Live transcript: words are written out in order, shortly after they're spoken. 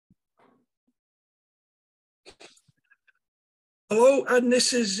Hello, and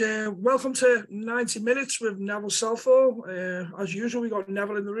this is welcome to 90 Minutes with Neville Southall. As usual, we got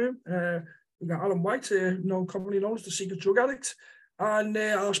Neville in the room. We got Alan White, commonly known as the Secret Drug Addict. And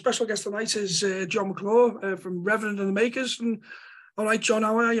our special guest tonight is Jon McClure from Reverend And The Makers. And all right, John,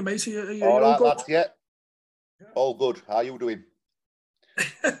 how are you, mate? Are you all right, good? lads, yeah. All good. How are you doing?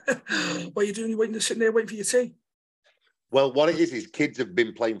 What are you doing? You're sitting there waiting for your tea? Well, what it is kids have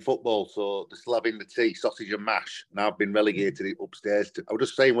been playing football, so they're still having the tea, sausage and mash, and I've been relegated upstairs. I was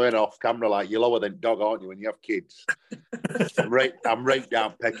just saying, we're off camera, like, you're lower than dog, aren't you, when you have kids? I'm right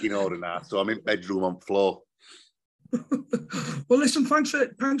down pecking order now, so I'm in bedroom on floor. Well, listen, thanks for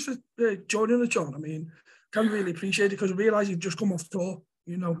joining us, John. I mean, can really appreciate it because I realise you've just come off tour.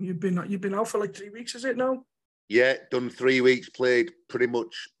 You know, you've been out for like 3 weeks, is it now? Yeah, done 3 weeks, played pretty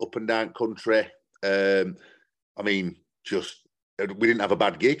much up and down country. I mean, we didn't have a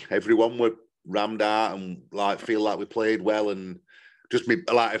bad gig. Everyone were rammed out and feel like we played well. And just me,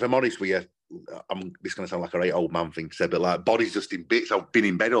 if I'm honest with you, this is going to sound like a right old man thing to say, but body's just in bits. I've been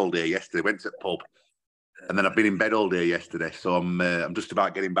in bed all day yesterday. Went to the pub, and then I've been in bed all day yesterday. So I'm just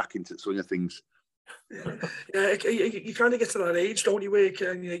about getting back into the swing of things. Yeah, you kind of get to that age, don't you, where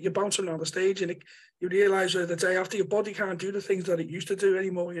you're bouncing around the stage and you realise the day after your body can't do the things that it used to do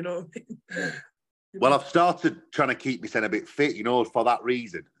anymore, you know. Well, I've started trying to keep myself a bit fit, you know, for that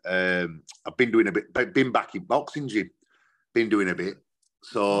reason. I've been doing been back in boxing gym, been doing a bit.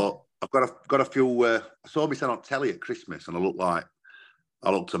 So I've got a few, I saw myself on telly at Christmas and I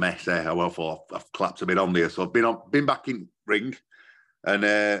looked a mess there. I've clapped a bit on there. So I've been back in ring and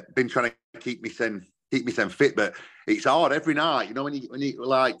been trying to keep myself fit, but it's hard every night, you know, when you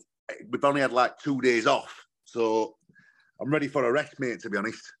we've only had 2 days off. So I'm ready for a rest, mate, to be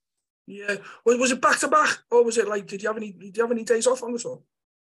honest. Yeah. Was it back to back, or was it did you have any days off on the tour?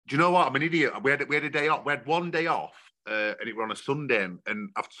 Do you know what? I'm an idiot. We had a day off. We had 1 day off, and it was on a Sunday. And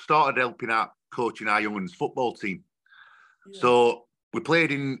I've started helping out coaching our young ones football team. Yeah. So we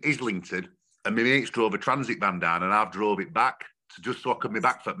played in Islington, and my mates drove a transit van down, and I've drove it back just so I could be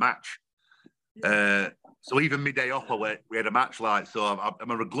back for the match. Yeah. So even my day off, we had a match so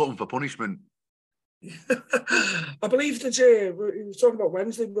I'm a glutton for punishment. I believe that we were talking about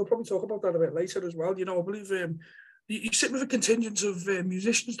Wednesday. We'll probably talk about that a bit later as well. You know, I believe you sit with a contingent of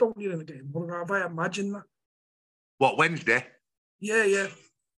musicians, don't you, in the game? Have I imagined that? What, Wednesday? Yeah. Do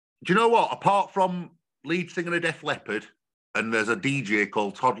you know what? Apart from lead singer of Def Leppard, and there's a DJ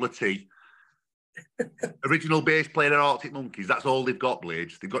called Toddler T, original bass player at Arctic Monkeys, that's all they've got,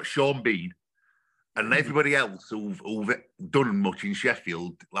 Blades. They've got Sean Bean. And everybody else who've done much in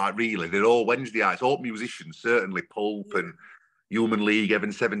Sheffield, really, they're all Wednesday nights. All musicians, certainly Pulp and Human League,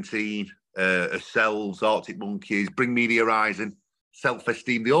 Evan 17, Ourselves, Arctic Monkeys, Bring Me the Horizon,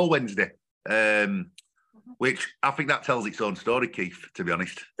 Self-Esteem, they're all Wednesday. Which I think that tells its own story, Keith, to be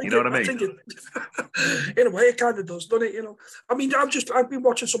honest. You know what I mean? In a way, it kind of does, doesn't it? You know, I mean, I've been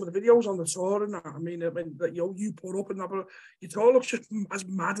watching some of the videos on the tour and that. I mean, that you put up and that, but your tour looks just as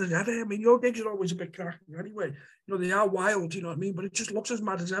mad as ever. I mean, your gigs are always a bit cracking anyway. You know, they are wild, you know what I mean? But it just looks as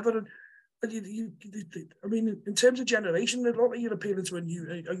mad as ever. And I mean, in terms of generation, it looks like you're appealing to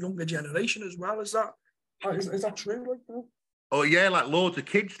a younger generation as well. Is that true? You know? Oh, yeah, loads of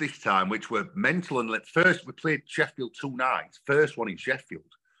kids this time, which were mental. And first, we played Sheffield 2 nights, first one in Sheffield.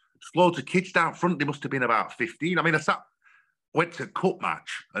 Just loads of kids down front. They must have been about 15. I mean, went to a cup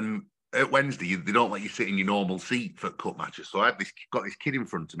match, and at Wednesday, they don't let you sit in your normal seat for cup matches. So I got this kid in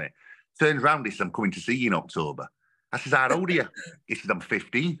front of me. Turns around, he says, I'm coming to see you in October. I says, how old are you? He says, I'm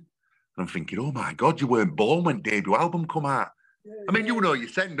 15. And I'm thinking, oh, my God, you weren't born when debut album come out. Yeah, I mean, you know you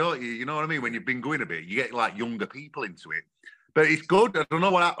send, don't you? You know what I mean? When you've been going a bit, you get, younger people into it. But it's good. I don't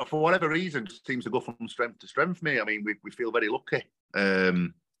know for whatever reason, it seems to go from strength to strength, mate. I mean, we feel very lucky.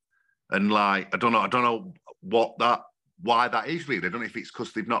 And I don't know why that is really. I don't know if it's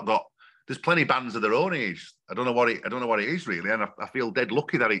because they've not got, there's plenty of bands of their own age. I don't know what it is really. And I feel dead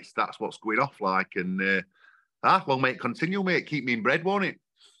lucky that that's what's going off and well, mate, continue, mate. Keep me in bread, won't it?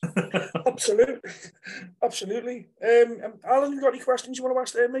 Absolutely. Alan, you got any questions you want to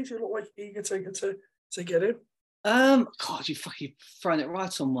ask there, mate? You look like eager to get in. God, you fucking thrown it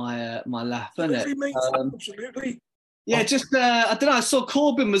right on my lap, isn't it? Mate, absolutely. Yeah, just I don't know. I saw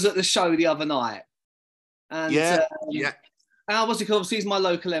Corbyn was at the show the other night, and yeah. How was he? Obviously, he's my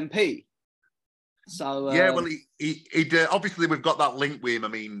local MP. So yeah, well, he obviously we've got that link with him. I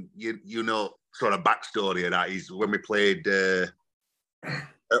mean, you know, sort of backstory of that is when we played up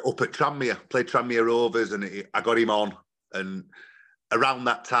at Tranmere, played Tranmere Rovers, and I got him on, and around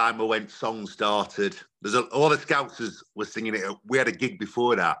that time when Song started, all the Scousers were singing it. We had a gig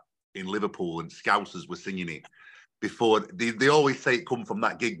before that in Liverpool, and Scousers were singing it. before. They always say it come from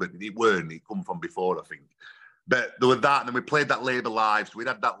that gig, but it weren't. It come from before, I think. But there was that, and then we played that Labour Live, so we'd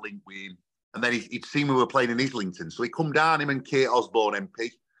had that link with him. And then he'd seen we were playing in Islington, so he come down, him and Kate Osborne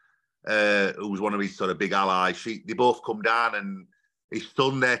MP, who was one of his sort of big allies. They both come down, and his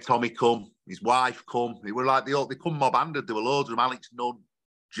son there, Tommy, come, his wife come. They were like, they come mob-handed. There were loads of them. Alex Nunn,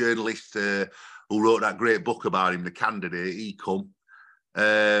 journalist who wrote that great book about him, The Candidate, he come.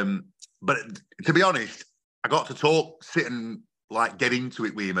 But to be honest, I got to sit and like get into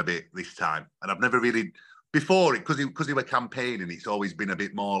it with him a bit this time. And I've never really, before it, because he were campaigning, it's always been a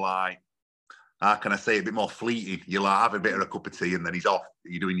bit more like, how can I say, a bit more fleeting. You like have a bit of a cup of tea and then he's off,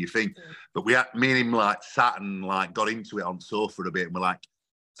 you're doing your thing. But me and him like sat and like got into it on sofa a bit, and we're like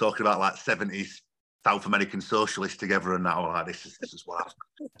talking about like 70s South American socialists together and that. We're like, this is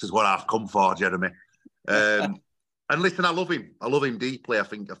what I've come for, Jeremy. And listen, I love him deeply. I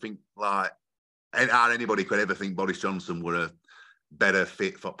think like anybody could ever think Boris Johnson were a better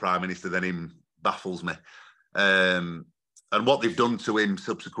fit for Prime Minister than him baffles me. And what they've done to him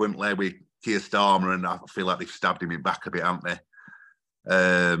subsequently with Keir Starmer, and I feel like they've stabbed him in back a bit, haven't they?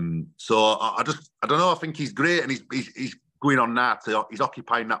 So I don't know. I think he's great, and he's going on now. He's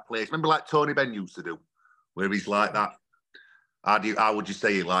occupying that place. Remember, like Tony Benn used to do, where he's like that. How would you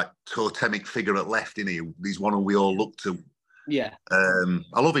say, like totemic figure at left, isn't he? He's one who we all look to. Yeah.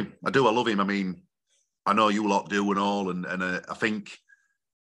 I love him. I love him. I mean, I know you lot do and all, and I think.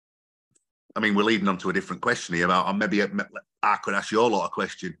 I mean, we're leading on to a different question here about, maybe I could ask you a lot of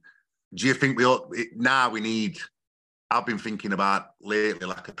question. Do you think we need, I've been thinking about lately,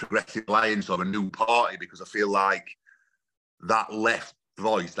 like a progressive alliance or a new party, because I feel like that left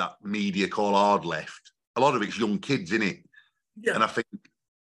voice, that media call hard left, a lot of it's young kids, in it. Yeah. And I think,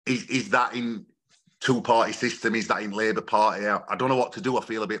 is that in two-party system? Is that in Labour Party? I don't know what to do. I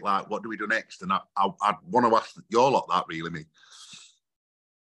feel a bit like, what do we do next? And I want to ask your lot that, really, me.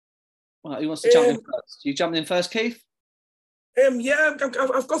 Well, who wants to jump in first? You jumping in first, Keith? Yeah,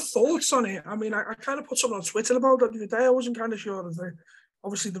 I've got thoughts on it. I mean, I kind of put something on Twitter about it the other day. I wasn't kind of sure of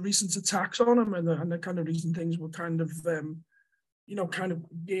obviously the recent attacks on him and the kind of recent things were kind of, kind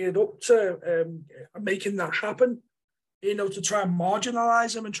of geared up to making that happen, to try and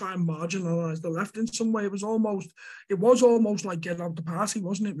marginalise him and try and marginalise the left in some way. It was almost like get out the party,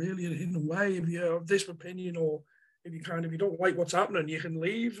 wasn't it, really, in a way, if you're of this opinion, or if you don't like what's happening, you can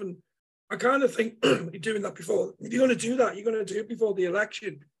leave. And I kind of think you're doing that before. If you're going to do that, you're going to do it before the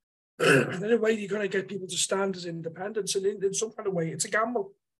election. And in a way, you're going to get people to stand as independents. And in some kind of way, it's a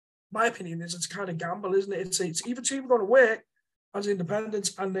gamble. My opinion is it's a kind of gamble, isn't it? It's either two going to work as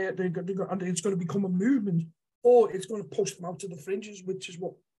independents and it's going to become a movement, or it's going to push them out to the fringes, which is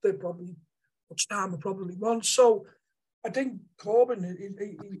what Starmer probably wants. So I think Corbyn,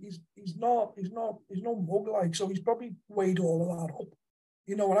 he's no mug like, so he's probably weighed all of that up.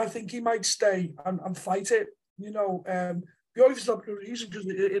 And I think he might stay and fight it, purely for some reason, because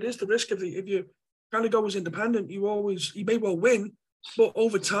it is the risk if you kind of go as independent, you may well win, but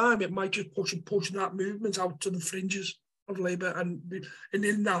over time it might just push that movement out to the fringes of Labour, and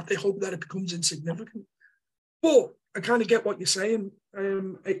in that they hope that it becomes insignificant. But I kind of get what you're saying.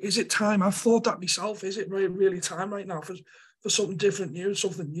 Is it time? I've thought that myself. Is it really time right now for something different,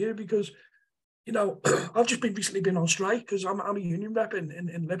 something new? Because I've just recently been on strike because I'm a union rep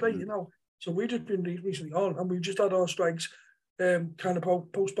in Libby, So we've just been recently on, and we've just had our strikes kind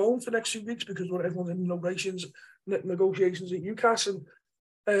of postponed for the next few weeks because everyone's in negotiations at UCAS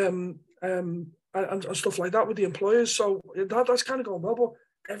and stuff like that with the employers. So that's kind of going well, but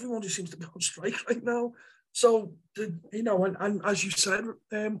everyone just seems to be on strike right now. So and as you said,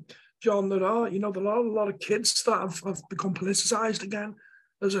 John, there are a lot of kids that have become politicised again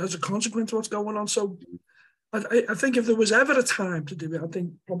as a consequence of what's going on. So I think if there was ever a time to do it, I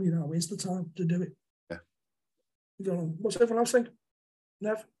think probably now is the time to do it. Yeah. I don't know. What's everyone else think?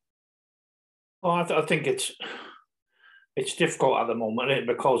 Nev? Well, I think it's difficult at the moment,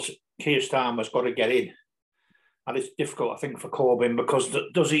 because Keir Starmer's got to get in. And it's difficult, I think, for Corbyn, because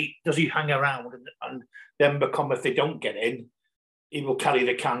does he hang around and then become, if they don't get in, he will carry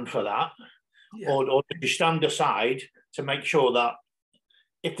the can for that? Yeah. Or does he stand aside to make sure that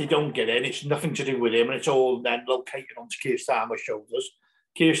if they don't get in, it's nothing to do with him and it's all then located onto Keir Starmer's shoulders?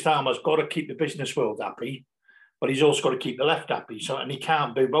 Keir Starmer's got to keep the business world happy, but he's also got to keep the left happy. And he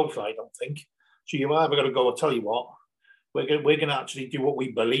can't do both, I don't think. So you've either got to go, I'll tell you what, we're going to actually do what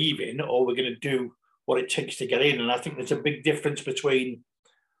we believe in, or we're going to do what it takes to get in. And I think there's a big difference between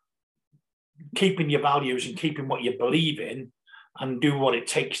keeping your values and keeping what you believe in and do what it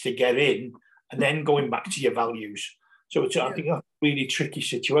takes to get in, and then going back to your values. So I think that's a really tricky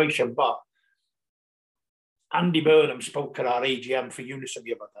situation. But Andy Burnham spoke at our AGM for Unison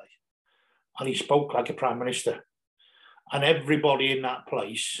the other day, and he spoke like a Prime Minister. And everybody in that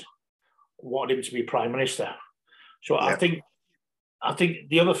place wanted him to be Prime Minister. So I think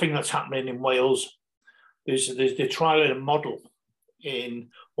the other thing that's happening in Wales is they're trialling a model in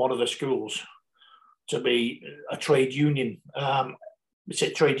one of the schools to be a trade union, it's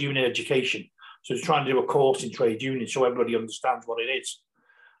a trade union education. So they're trying to do a course in trade union so everybody understands what it is.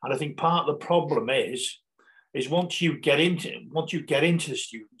 And I think part of the problem is once you get into the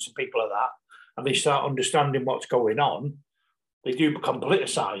students and people like that, and they start understanding what's going on, they do become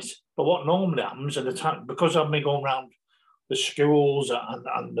politicised. But what normally happens, because I've been going around the schools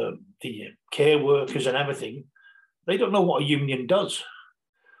and the care workers and everything, they don't know what a union does.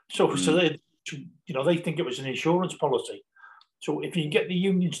 So they think it was an insurance policy. So if you get the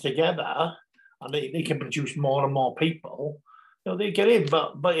unions together and they can produce more and more people, they get in.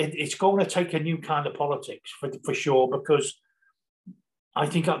 But it's going to take a new kind of politics for sure, because I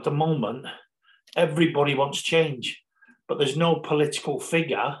think at the moment everybody wants change, but there's no political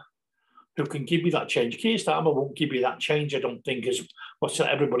figure who can give you that change. Keir Starmer won't give you that change, I don't think, is what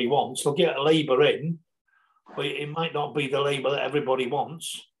everybody wants. They'll get Labour in, but it might not be the Labour that everybody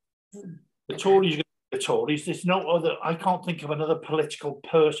wants. The Tories are going to be the Tories. There's no other, I can't think of another political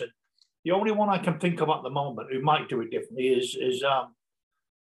person. The only one I can think of at the moment who might do it differently is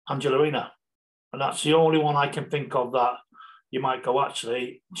Angelina. And that's the only one I can think of that you might go,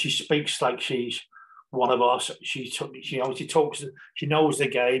 actually, she speaks like she's one of us. She obviously talks, she knows the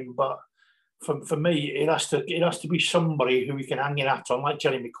game, but for me, it has to be somebody who we can hang your hat on, like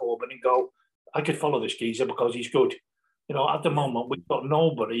Jeremy Corbyn, and go, I could follow this geezer because he's good. At the moment, we've got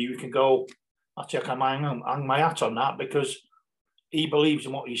nobody who can go, actually, I can hang my hat on that because he believes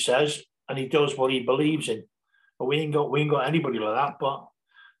in what he says and he does what he believes in. But we ain't got anybody like that. But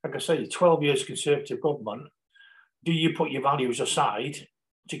like I say, 12 years Conservative government, do you put your values aside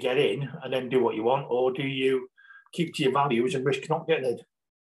to get in and then do what you want, or do you keep to your values and risk not getting in?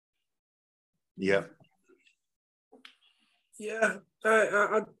 Yeah. Yeah,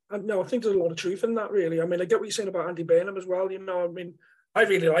 I think there's a lot of truth in that, really. I mean, I get what you're saying about Andy Burnham as well. I mean, I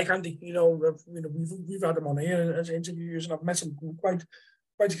really like Andy. We've had him on here as interviews, and I've met him quite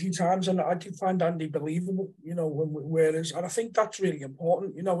a few times, and I do find Andy believable. And I think that's really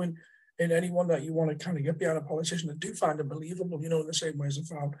important. In anyone that you want to kind of get behind a politician, I do find him believable. In the same way as I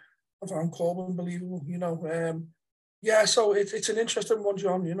found Corbyn believable. So it's an interesting one,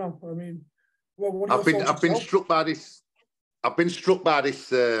 John. I mean, I've been struck by this. I've been struck by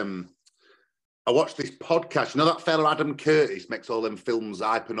this. I watched this podcast. That fella Adam Curtis makes all them films,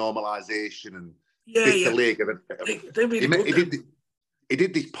 Hypernormalisation and Bitter League. They're really good. He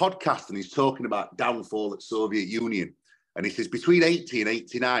did this podcast and he's talking about downfall at Soviet Union. And he says between 80 and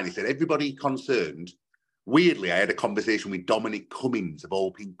 89, he said, everybody concerned. Weirdly, I had a conversation with Dominic Cummings, of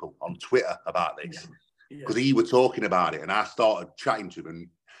all people, on Twitter about this. Because he was talking about it and I started chatting to him.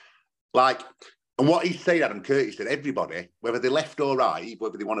 And what he said, Adam Curtis said, everybody, whether they're left or right,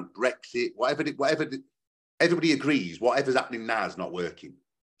 whether they want to Brexit, everybody agrees, whatever's happening now is not working.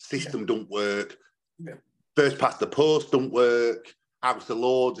 System don't work. Yeah. First past the post don't work. House of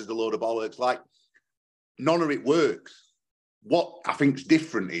Lords is a load of bollocks. None of it works. What I think is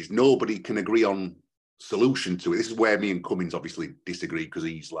different is nobody can agree on solution to it. This is where me and Cummings obviously disagree, because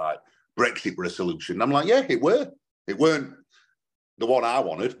he's like, Brexit were a solution. And I'm like, yeah, it were. It weren't the one I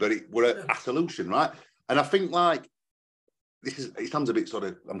wanted, but it were a solution, right? And I think it sounds a bit sort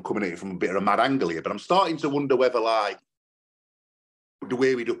of, I'm coming at it from a bit of a mad angle here, but I'm starting to wonder whether the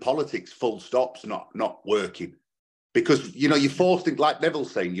way we do politics, full stop's not working. Because, you're forced into, like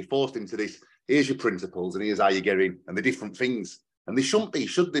Neville's saying, you're forced into this, here's your principles and here's how you get in, and the different things. And they shouldn't be,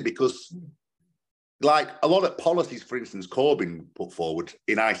 should they? Because a lot of policies, for instance, Corbyn put forward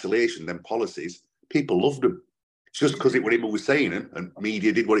in isolation, them policies, people loved them. It's just because it was him who was saying it, and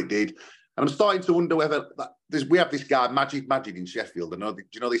media did what it did. And I'm starting to wonder whether we have this guy, Magic in Sheffield. Do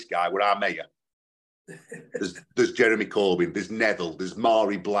you know this guy? We're our mayor. There's Jeremy Corbyn, there's Neville, there's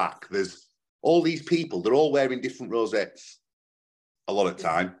Mari Black, there's all these people. They're all wearing different rosettes a lot of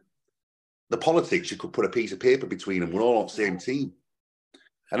time. The politics, you could put a piece of paper between them. We're all on the same team.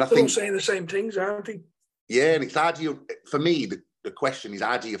 And they're all saying the same things, aren't they? Yeah, and it's how do you, for me, the question is,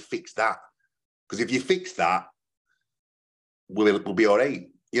 how do you fix that? Because if you fix that, we'll be all right.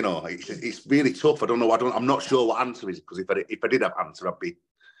 It's really tough. I'm not sure what answer is, because if I did have answer, I'd be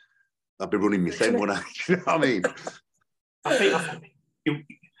running myself, wouldn't I? You know what I mean? I think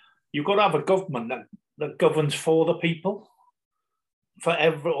you've got to have a government that governs for the people,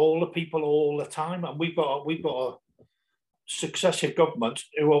 all the people, all the time. And we've got a successive governments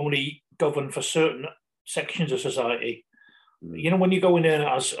who only govern for certain sections of society. You know, when you go in there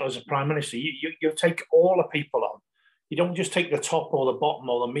as a prime minister, you take all the people on. You don't just take the top or the bottom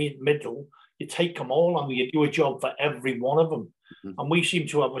or the middle. You take them all on. You do a job for every one of them. And we seem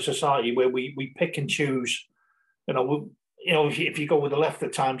to have a society where we pick and choose. You know, if you go with the left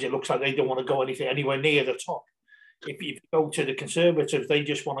at times, it looks like they don't want to go anywhere near the top. If you go to the Conservatives, they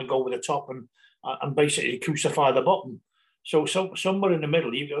just want to go with the top and basically crucify the bottom. So somewhere in the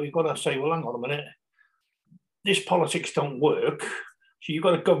middle, you've got to say, well, hang on a minute. This politics don't work. So you've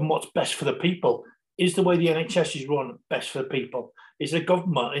got to govern what's best for the people. Is the way the NHS is run best for the people? Is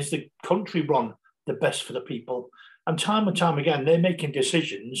the country run the best for the people? And time again, they're making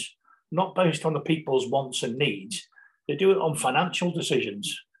decisions not based on the people's wants and needs. They do it on financial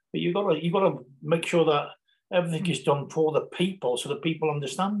decisions. But you've got to make sure that everything is done for the people, so the people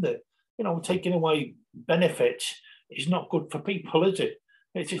understand it. You know, taking away benefits is not good for people, is it?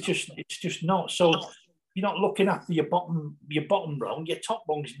 It's just not. So you're not looking after your bottom rung. Your top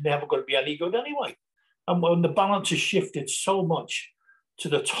rung's never going to be any good anyway. And when the balance has shifted so much to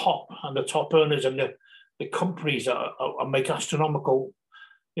the top and the top earners and the companies that are make astronomical,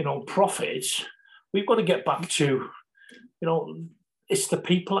 you know, profits, we've got to get back to, you know, it's the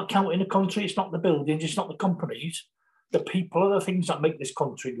people that count in the country. It's not the buildings. It's not the companies. The people are the things that make this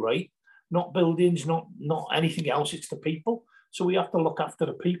country great. Not buildings, not anything else. It's the people. So we have to look after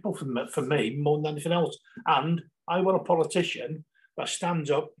the people for me more than anything else. And I want a politician that stands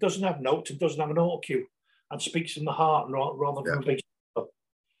up, doesn't have notes and doesn't have an auto cue and speaks from the heart rather than big stuff.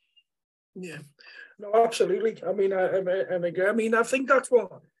 Yeah, no, absolutely. I mean, I think that's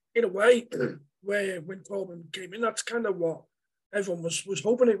what, in a way, when Corbyn came in, that's kind of what everyone was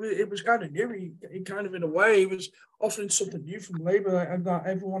hoping. It was kind of new. He kind of, in a way, he was offering something new from Labour, and that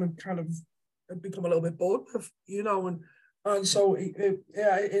everyone had kind of become a little bit bored of, you know, and so it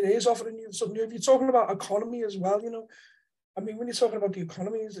is offering you something new. If you're talking about economy as well, you know, I mean, when you're talking about the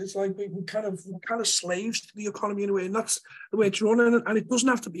economy, it's like we're kind of slaves to the economy in a way, and that's the way it's running. And it doesn't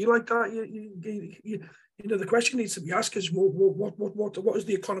have to be like that. You know, the question needs to be asked is, what is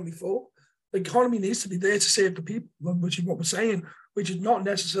the economy for? The economy needs to be there to save the people, which is what we're saying. Which is not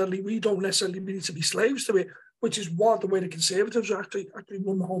necessarily, we don't necessarily need to be slaves to it. Which is what the way the Conservatives actually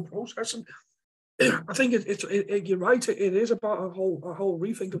run the whole process. And I think you're right. It is about a whole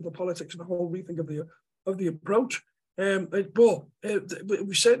rethink of the politics and a whole rethink of the approach. But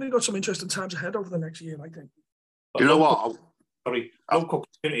we've certainly got some interesting times ahead over the next year, I think. You know what? Local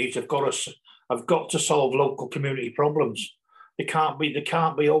communities have got to solve local community problems. They can't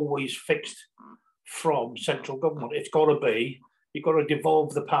be always fixed from central government. It's got to be, you've got to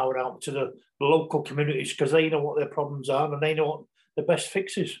devolve the power out to the local communities because they know what their problems are and they know what the best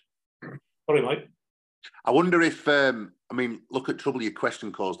fix is. Sorry, mate. I wonder if, I mean, look at trouble your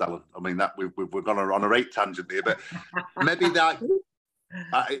question caused, Alan. I mean, that we've gone on a right tangent there, but maybe that,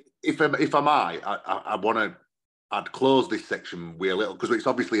 if I might, I want to, I'd close this section with a little, because it's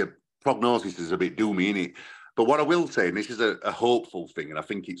obviously a prognosis is a bit doomy, isn't it? But what I will say, and this is a hopeful thing, and I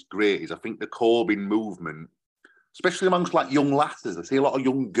think it's great, is I think the Corbyn movement, especially amongst like young lasses, I see a lot of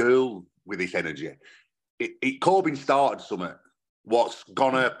young girls with this energy. Corbyn started something, what's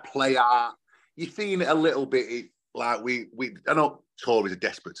gonna play out. You're seeing it a little bit, like I know Tories are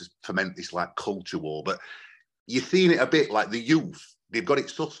desperate to foment this like culture war, but you're seeing it a bit like the youth. They've got it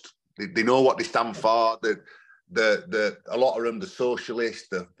sussed. They know what they stand for. A lot of them, the socialists,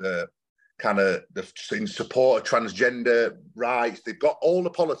 the kind of in support of transgender rights. They've got all the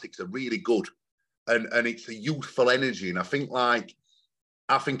politics are really good, and it's a youthful energy. And I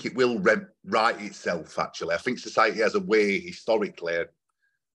think it will right itself. Actually, I think society has a way historically of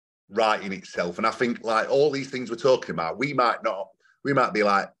righting itself, and I think like all these things we're talking about, we might be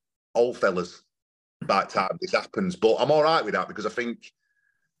like old fellas by the time this happens, but I'm all right with that because I think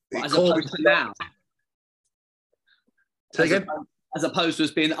as opposed to now. Say again? As opposed to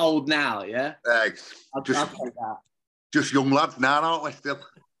us being old now, yeah? I'll take that. Just young lads now, aren't we still?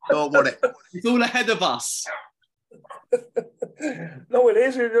 Don't worry. It's all ahead of us. No, it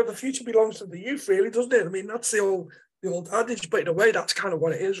is. The future belongs to the youth, really, doesn't it? I mean, that's the old adage, but in a way, that's kind of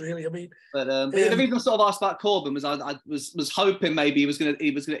what it is, really. I mean, but the reason I sort of asked about Corbyn was I was hoping maybe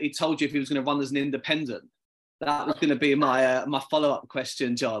he told you if he was going to run as an independent. That was going to be my follow-up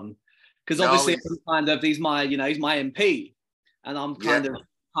question, John, because obviously he's my MP. And I'm kind of,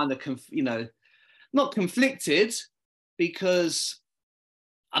 not conflicted because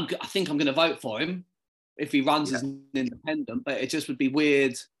I think I'm going to vote for him if he runs as an independent, but it just would be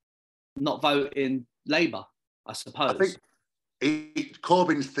weird not voting Labour, I suppose. I think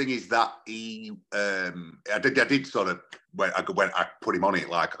Corbyn's thing is that I did sort of, when I put him on it,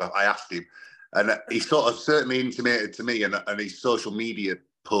 like I asked him, And he sort of certainly intimated to me, and his social media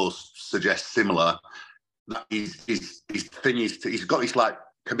posts suggest similar, that his thing is, he's got this like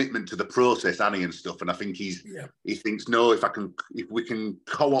commitment to the process, Annie, and stuff. And I think he thinks, no, if we can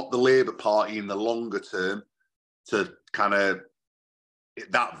co-opt the Labour Party in the longer term to kind of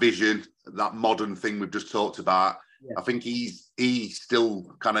that vision, that modern thing we've just talked about. Yeah. I think he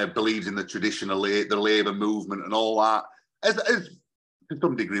still kind of believes in the traditional, the Labour movement and all that. As to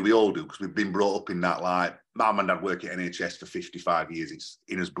some degree, we all do, because we've been brought up in that. Like, my mum and dad work at NHS for 55 years. It's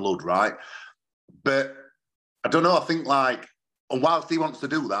in his blood, right? But I don't know. I think, like, and whilst he wants to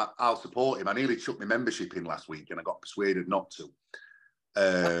do that, I'll support him. I nearly chucked my membership in last week, and I got persuaded not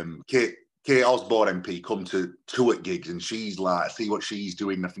to. Kate Osborne MP come to two at gigs, and she's like, see what she's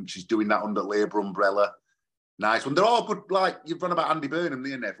doing. I think she's doing that under Labour umbrella. Nice one. They're all good. Like, you've run about Andy Burnham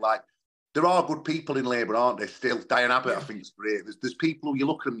there, Nev. Like, there are good people in Labour, aren't there? Still, Diane Abbott, I think, is great. There's people who you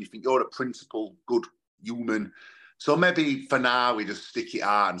look at them, you think you're a principled, good human. So maybe for now we just stick it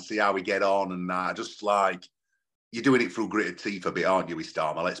out and see how we get on. And just like, you're doing it through gritted teeth a bit, aren't you, with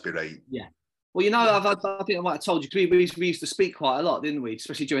Starmer? Let's be right. Yeah. Well, you know, I think I might have told you, we used to speak quite a lot, didn't we?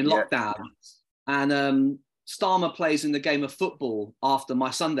 Especially during lockdown. And Starmer plays in the game of football after my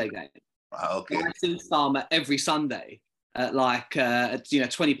Sunday game. Okay. I see Starmer every Sunday at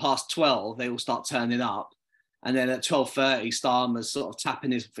 20 past 12. They all start turning up, and then at 12:30, Starmer's sort of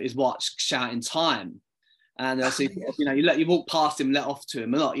tapping his watch, shouting time. And so you walk past him, let off to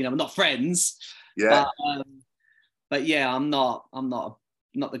him. We're not friends. Yeah. But yeah, I'm not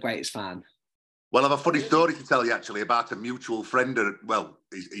the greatest fan. Well, I have a funny story to tell you, actually, about a mutual friend. Well,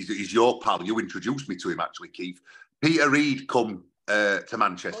 he's your pal. You introduced me to him, actually, Keith. Peter Reid come to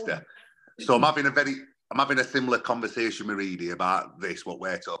Manchester. So I'm having a similar conversation with Reedy about this, what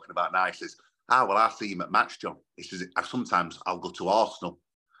we're talking about now. He says, I see him at match, John. He says, sometimes I'll go to Arsenal.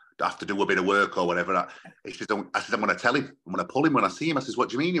 I have to do a bit of work or whatever. He says, I'm going to tell him. I'm going to pull him when I see him. I says, what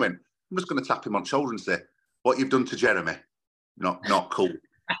do you mean? He went, I'm just going to tap him on the shoulder and say, what you've done to Jeremy, not cool.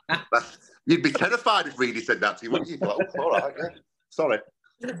 You'd be terrified if Reedy said that to you, wouldn't you? Like, oh, all right, yeah. Sorry.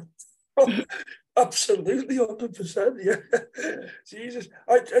 Oh, absolutely, 100%. Yeah. Jesus.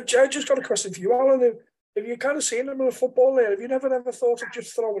 I just got a question for you, Alan. Have you kind of seen him in a football there? Have you never thought of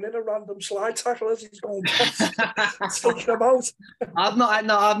just throwing in a random slide tackle as he's going past, taking him out? I've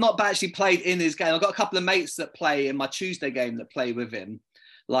not actually played in his game. I've got a couple of mates that play in my Tuesday game that play with him.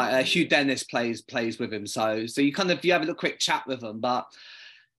 Like Hugh Dennis plays with him. So you have a little quick chat with him. But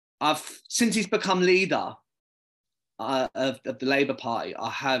since he's become leader of the Labour Party,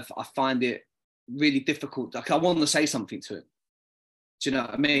 I find it really difficult. Like, I want to say something to him. Do you know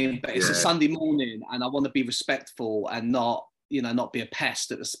what I mean? But it's a Sunday morning, and I want to be respectful and not be a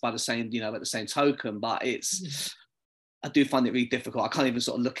pest at the same token. But I do find it really difficult. I can't even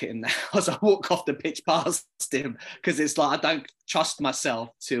sort of look at him now as I walk off the pitch past him, because it's like I don't trust myself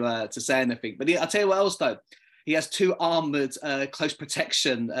to say anything. But I'll tell you what else though. He has two armoured close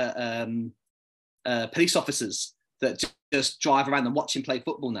protection police officers that just drive around and watch him play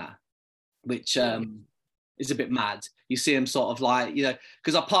football now, which is a bit mad. You see him sort of like,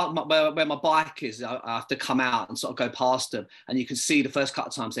 because I park where my bike is, I have to come out and sort of go past them. And you can see the first couple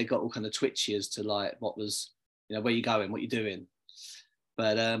of times they got all kind of twitchy as to like what was, where you going, what you doing.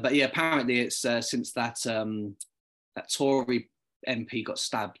 But yeah, apparently it's since that Tory MP got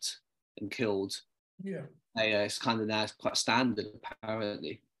stabbed and killed. Yeah. It's kind of now quite standard,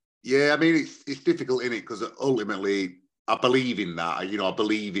 apparently. Yeah, I mean, it's difficult, isn't it? Because ultimately, I believe in that. I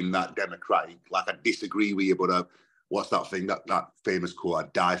believe in that democratic. Like, I disagree with you, but what's that thing? That famous quote,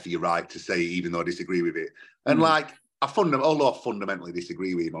 "I'd die for your right to say it, even though I disagree with it." And like, although I fundamentally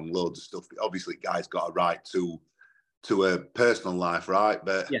disagree with him on loads of stuff, obviously, guy's got a right to a personal life, right?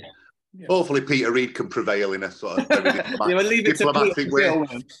 But hopefully, Peter Reid can prevail in a sort of very diplomatic way.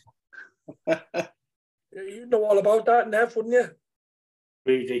 You know all about that, Nev, wouldn't you?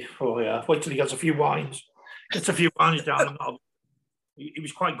 Really? Oh yeah. Wait till he gets a few wines. Gets a few wines down. He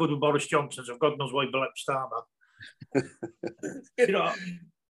was quite good with Boris Johnson, so God knows why he left Starmer.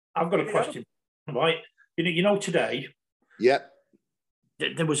 I've got a question, right? Today. Yeah.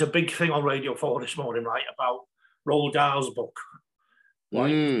 There was a big thing on Radio 4 this morning, right, about Roald Dahl's book.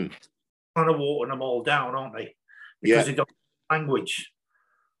 Like, kind of watering them all down, aren't they? Because they don't have language.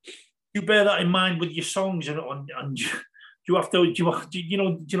 You bear that in mind with your songs, and you have to, do you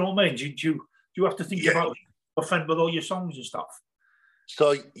know what I mean? Do you have to think about offend with all your songs and stuff?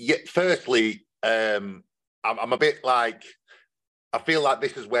 So, firstly, I'm a bit like, I feel like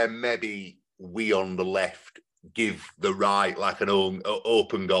this is where maybe we on the left give the right, like, an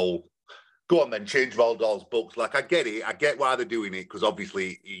open goal. Go on then, change Roald Dahl's books. Like, I get it. I get why they're doing it, because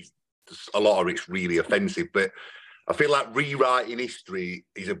obviously he's a lot of it's really offensive, but I feel like rewriting history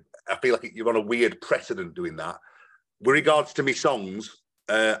I feel like you're on a weird precedent doing that. With regards to my songs,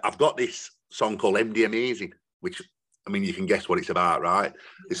 I've got this song called MD Amazing, which, I mean, you can guess what it's about, right?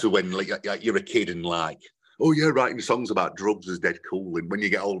 This is when like you're a kid and like, oh yeah, writing songs about drugs is dead cool. And when you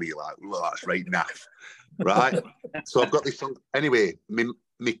get older, you're like, well, that's right naff, right? So I've got this song. Anyway, my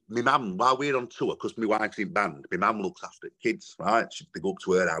mum, while we're on tour, because my wife's in band, my mum looks after the kids, right? They go up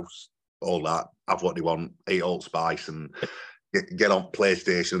to her house, all that, have what they want, eat Old Spice and get on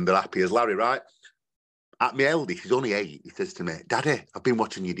PlayStation and they're happy as Larry, right? At my eldest, he's only 8, he says to me, Daddy, I've been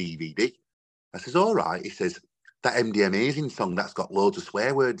watching your DVD. I says, all right. He says, that MD Amazing song, that's got loads of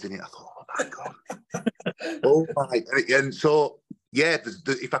swear words in it. I thought, oh my God. Oh my. And so, yeah,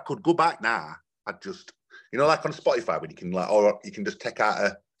 if I could go back now, I'd just, you know, like on Spotify, when you can like, or you can just take out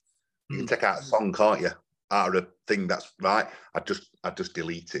a song, can't you? Out of a thing that's right. I'd just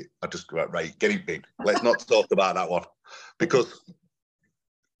delete it. I'd just go, right, get it big. Let's not talk about that one. Because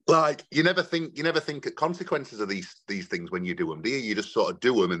like you never think of consequences of these things when you do them, do you? You just sort of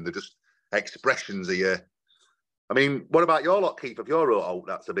do them and they're just expressions of your. I mean, what about your lot, Keith? If you're wrote out,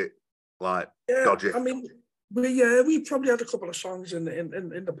 that's a bit like dodgy. I mean, we probably had a couple of songs in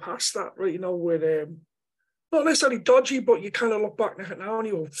the past that, right, you know, were not necessarily dodgy, but you kind of look back now and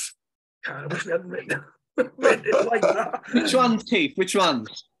you go, God, I wish we hadn't written it like that. Which ones, Keith? Which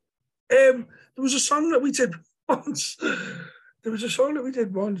ones? There was a song that we did once.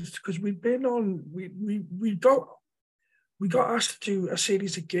 Because we'd been on. We got asked to do a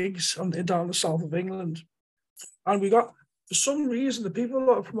series of gigs down the south of England, and we got, for some reason, the people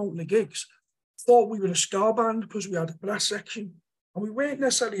that were promoting the gigs thought we were a ska band because we had a brass section, and we weren't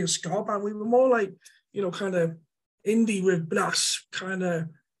necessarily a ska band. We were more like, you know, kind of indie with brass, kind of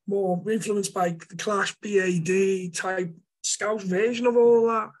more influenced by the Clash, BAD type Scouse version of all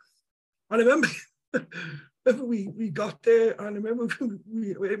that. And I remember we got there, and I remember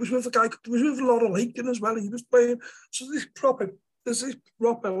it was with a guy, it was with Laura Lakin as well. He was playing. So there's this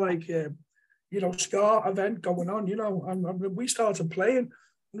proper like, you know, ska event going on, you know, and we started playing. And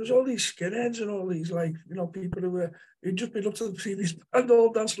there's all these skinheads and all these, like, you know, people who'd just been up to the previous band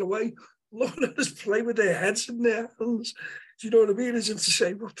all dancing away, looking at us play with their heads in their hands. Do you know what I mean? As if to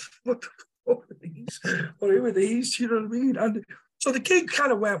say, what the fuck are these? Or who are these? Do you know what I mean? And so the gig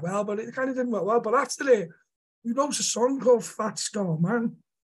kind of went well, but it kind of didn't went well. But after that, we wrote a song called Fat Ska Man.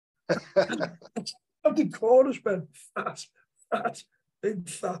 And the chorus went, fat, big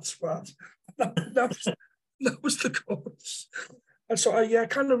fat swat. That was the chorus. And so, I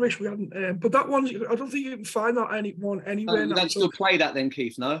kind of wish we hadn't. But that one, I don't think you can find that anywhere. You don't still play that then,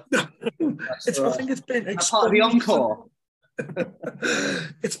 Keith, no? I think it's been expunged. Part of the encore.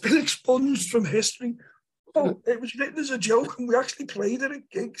 It's been expunged from history. Oh, it was written as a joke, and we actually played it at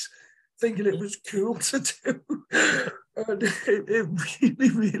gigs, thinking it was cool to do. And it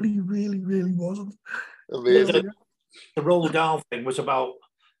really wasn't. Amazing. The roll down thing was about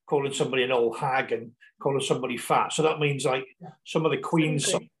calling somebody an old hag and calling somebody fat. So that means like some of the Queen's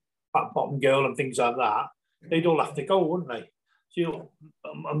songs, Fat Bottom Girl and things like that, they'd all have to go, wouldn't they? So,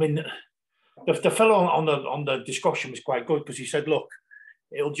 I mean, the fellow on the discussion was quite good because he said, look,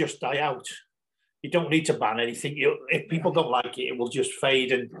 it'll just die out. You don't need to ban anything. If people don't like it, it will just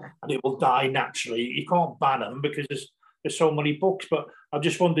fade and it will die naturally. You can't ban them because there's so many books. But I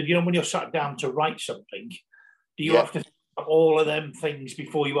just wondered, you know, when you're sat down to write something, do you have to think of all of them things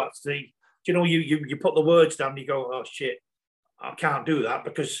before you actually, do you know, you put the words down and you go, oh shit, I can't do that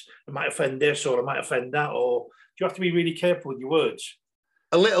because it might offend this or it might offend that, or do you have to be really careful with your words?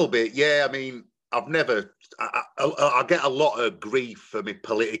 A little bit, yeah. I mean, I've never, I get a lot of grief for my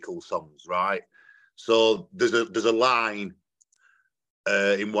political songs, right? So there's a line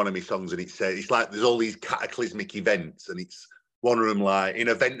in one of my songs, and it says, it's like there's all these cataclysmic events, and it's one of them like in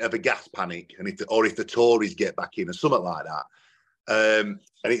event of a gas panic, and if the Tories get back in, or something like that. And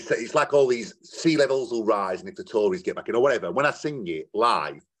it's like all these sea levels will rise, and if the Tories get back in, or whatever. When I sing it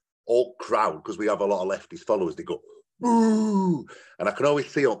live, all crowd, because we have a lot of leftist followers, they go, ooh, and I can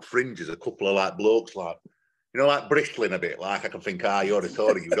always see up fringes a couple of like blokes like, you know, like bristling a bit, like I can think, you're a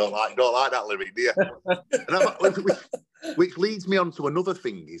Tory, you don't like that lyric, do you? And which leads me on to another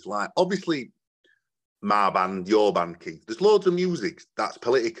thing is like, obviously, my band, your band, Keith, there's loads of music that's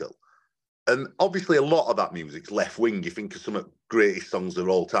political. And obviously a lot of that music's left wing. You think of some of the greatest songs of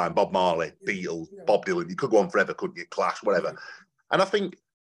all time, Bob Marley, Beatles, Bob Dylan, you could go on forever, couldn't you? Clash, whatever. And I think,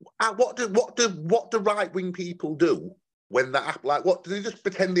 what do right wing people do when that happens? Like, what do they just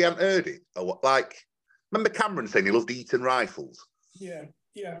pretend they haven't heard it? Or what, like, remember Cameron saying he loved eating rifles? Yeah.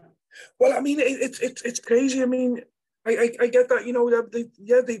 Well, I mean, it's crazy. I mean, I get that, you know, they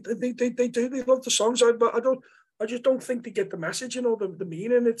do, they love the songs, but I just don't think they get the message, you know, the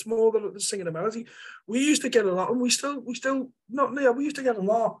meaning. It's more than the singing a melody. We used to get a lot, and we still not near. We used to get a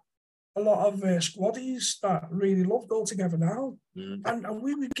lot of squaddies that really loved All Together Now, and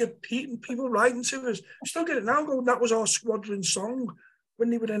we would get people writing to us. We still get it now, going, that was our squadron song when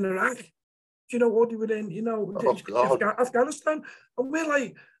they were in Iraq. You know, or they were in, you know, Afghanistan, and we're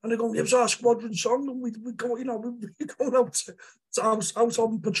like, and they're going, it was our squadron song, and we go, you know, we're going out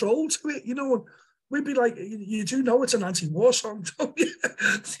on patrol to it, you know, and we'd be like, you do know it's an anti-war song, don't you?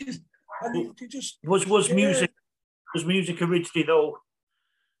 And you just was music originally though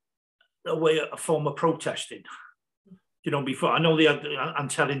a form of protesting? You know, before I know they had and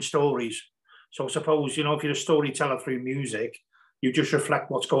telling stories. So I suppose, you know, if you're a storyteller through music, you just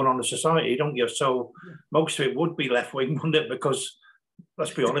reflect what's going on in society, don't you? So most of it would be left wing, wouldn't it? Because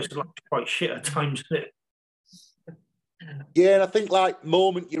let's be honest, it's quite shit at times, isn't it? Yeah, and I think like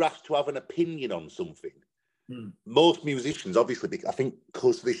moment you're asked to have an opinion on something. Most musicians, obviously, I think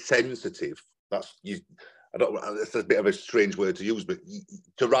because they're sensitive. That's you. It's a bit of a strange word to use, but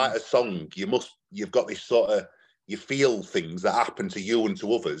to write a song, you've got this sort of, you feel things that happen to you and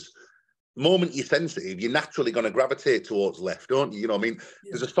to others. The moment you're sensitive, you're naturally going to gravitate towards left, don't you? You know what I mean?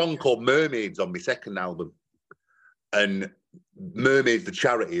 There's a song called Mermaids on my second album, and Mermaids, the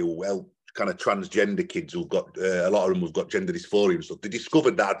charity who help kind of transgender kids who've got, a lot of them have got gender dysphoria and stuff. They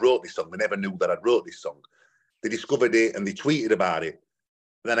discovered that I'd wrote this song. They never knew that I'd wrote this song. They discovered it and they tweeted about it.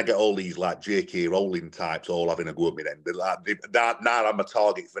 And then I get all these like J.K. Rowling types all having a go at me then. They're like, now I'm a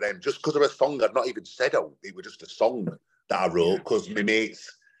target for them just because of a song I'd not even said out. It was just a song that I wrote because my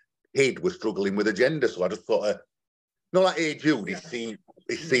mate's kid was struggling with a gender. So I just thought, not like Hey Jude, he's seen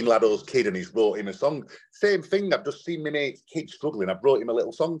Lado's kid and he's wrote him a song. Same thing, I've just seen my mate's kid struggling. I've wrote him a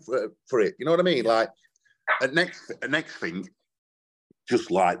little song for it. You know what I mean? Like, a next thing, just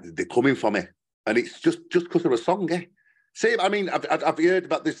like they're coming for me. And it's just because of a song, eh? Same, I mean, I've heard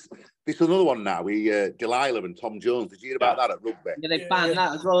about this another one now, Delilah and Tom Jones. Did you hear about that at rugby? Yeah, they banned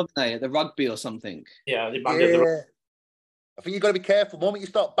that as well, haven't they, at the rugby or something? Yeah, they banned it at the rugby. I think you've got to be careful. The moment you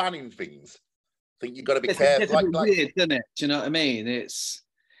start banning things, I think you've got to be careful. It's a bit weird, isn't it? Do you know what I mean? It's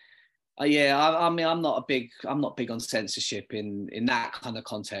I mean, I'm not big on censorship in that kind of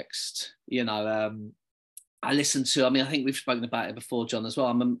context. You know, I listen to. I mean, I think we've spoken about it before, John, as well.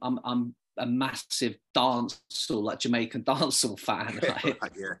 I'm a massive dancehall, like Jamaican dancehall fan. Right?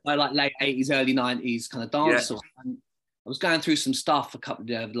 I like late 80s, early 90s kind of dancehall. Yeah. And I was going through some stuff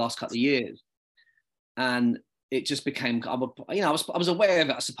the last couple of years, and it just became, I was aware of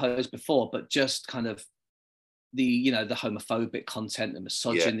it, I suppose, before, but just kind of the homophobic content, the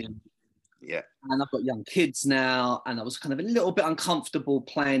misogyny. Yeah. And I've got young kids now, and I was kind of a little bit uncomfortable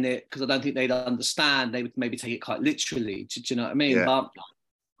playing it because I don't think they'd understand. They would maybe take it quite literally. Do you know what I mean? Yeah. But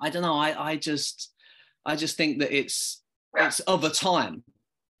I don't know. I just think that it's of a time.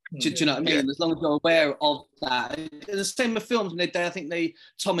 Do you know what I mean? Yeah. As long as you're aware of that. It's the same with films. I think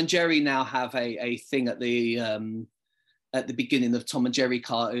Tom and Jerry now have a thing at the beginning of Tom and Jerry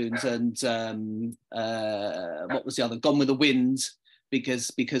cartoons, and what was the other? Gone with the Wind,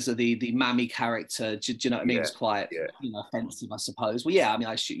 because of the mammy character. Do you know what I mean? It's quite offensive, I suppose. Well, yeah. I mean,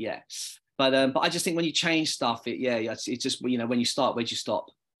 but I just think when you change stuff, it's just when you start, where'd you stop?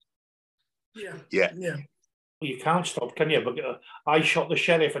 Yeah. Well, you can't stop, can you? But I shot the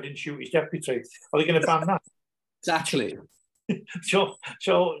sheriff, I didn't shoot his deputy. Are they going to ban that? Exactly. So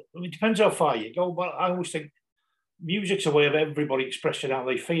it depends how far you go. But I always think music's a way of everybody expressing how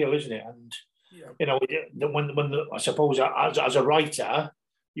they feel, isn't it? And I suppose as a writer,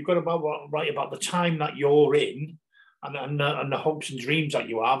 you've got to write about the time that you're in, and the hopes and dreams that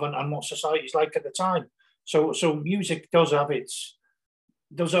you have, and what society's like at the time. So music does have its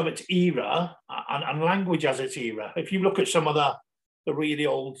era, and language has its era. If you look at some of the really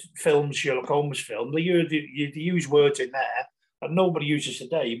old films, Sherlock Holmes film, they use words in there that nobody uses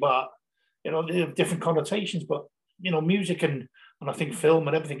today, but they have different connotations. But music and I think film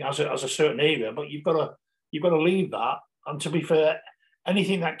and everything has a certain era, but you've got to leave that. And to be fair,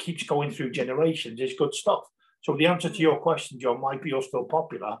 anything that keeps going through generations is good stuff. So the answer to your question, John, why you're still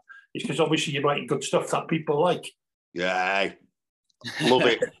popular is because obviously you're writing good stuff that people like. Yeah. Love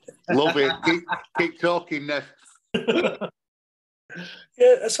it. Love it. Keep talking, Nev.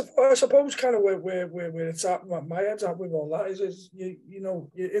 Yeah, I suppose kind of where it's at, my head's at with all that is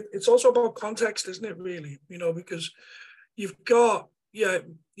it's also about context, isn't it, really? Because you've got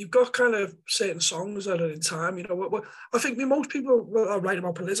kind of certain songs that are in time. I think most people are writing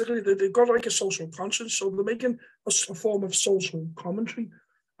about politically, they've got like a social conscience, so they're making a form of social commentary.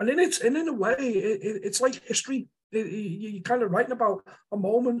 And in a way, it's like history. you're kind of writing about a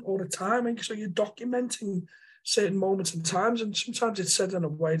moment or a time, and so you're documenting certain moments and times, and sometimes it's said in a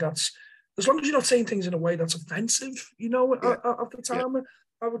way that's, as long as you're not saying things in a way that's offensive, you know, at the time,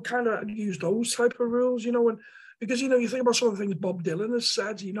 I would kind of use those type of rules, you know, and because, you know, you think about some of the things Bob Dylan has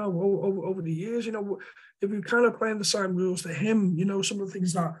said, you know, over the years, you know, if you're kind of playing the same rules to him, you know, some of the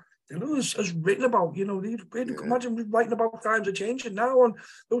things that Dylan has written about, you know, imagine writing about times are changing now and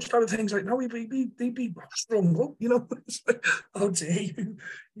those type of things. Like now, he'd be strung up, you know. It's like, how dare you?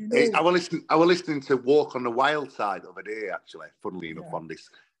 You know? I was listening to Walk on the Wild Side the other day, actually, funnily enough, on this.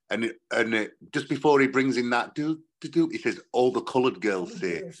 And just before he brings in that he says, all the coloured girls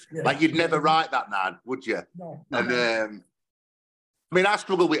say. Yeah. Like, you'd never write that now, would you? No. And I mean, I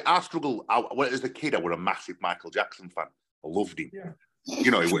struggle. As a kid, I was a massive Michael Jackson fan. I loved him. Yeah.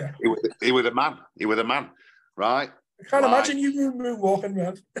 You know, he was a man. He was a man, right? I can't imagine you walking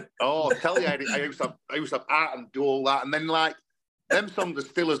around. Oh, I tell you, I used to have art and do all that, and then like them songs are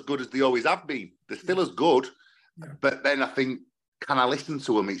still as good as they always have been. They're still as good, but then I think, can I listen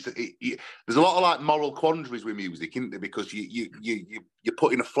to them? There's a lot of like moral quandaries with music, isn't there? Because you're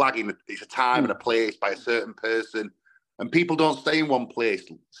putting a flag in. It's a time and a place by a certain person, and people don't stay in one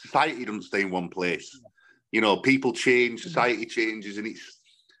place. Society doesn't stay in one place. You know, people change, society changes, and it's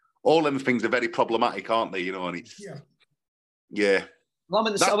all them things are very problematic, aren't they? You know, and it's Well,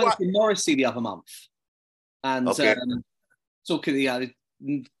 I went to Morrissey the other month, and talking, you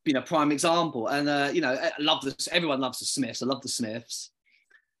know, prime example, and you know, everyone loves the Smiths. I love the Smiths.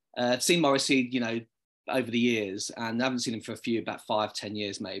 I've seen Morrissey, you know, over the years, and I haven't seen him for about 5-10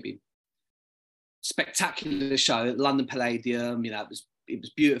 years, maybe. Spectacular show at London Palladium. You know, it was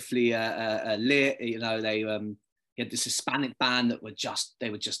beautifully lit. You know, they had this Hispanic band that were just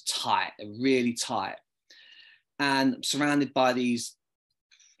tight. They're really tight, and surrounded by these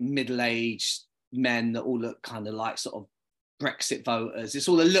middle-aged men that all look kind of like sort of Brexit voters. It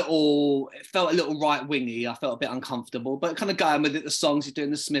felt a little right-wingy. I felt a bit uncomfortable, but kind of going with it. The songs, he's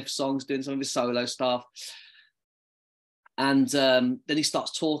doing the Smith songs, doing some of his solo stuff. And then he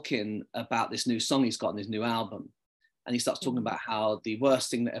starts talking about this new song he's got on his new album. And he starts talking about how the worst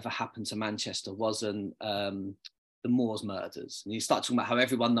thing that ever happened to Manchester wasn't the Moors murders. And he starts talking about how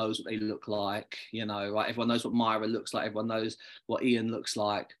everyone knows what they look like, you know, right? Everyone knows what Myra looks like. Everyone knows what Ian looks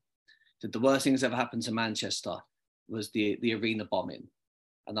like. The worst thing that's ever happened to Manchester was the arena bombing.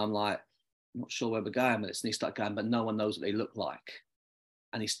 And I'm like, I'm not sure where we're going with this. And he started going, but no one knows what they look like.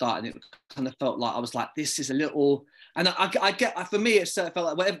 And he started, and it kind of felt like, I was like, this is a little, and I get, for me, it felt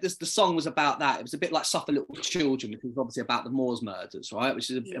like whatever the song was about that, it was a bit like Suffer Little Children, because it's obviously about the Moors murders, right? Which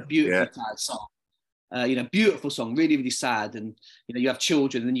is a beautiful sad song. You know, beautiful song, really, really sad. And, you know, you have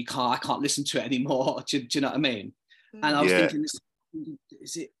children and I can't listen to it anymore. Do you know what I mean? And I was thinking,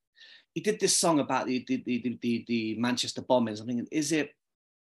 he did this song about the Manchester bombings. I'm thinking, is it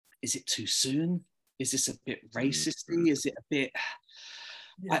too soon? Is this a bit racisty? Is it a bit,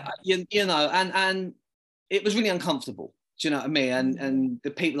 you know, and it was really uncomfortable. Do you know what I mean? And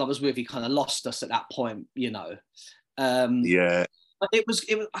the people I was with, he kind of lost us at that point, you know. But it was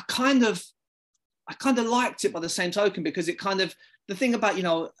I kind of liked it by the same token, because it kind of, the thing about, you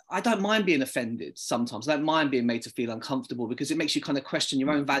know, I don't mind being offended sometimes. I don't mind being made to feel uncomfortable, because it makes you kind of question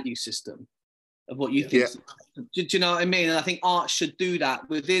your own value system of what you think. Do you know what I mean? And I think art should do that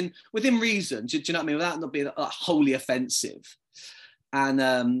within reason. Do you know what I mean? Without not being like wholly offensive.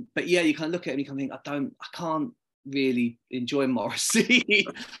 And but yeah, you kind of look at it and you kind of think, I can't really enjoy Morrissey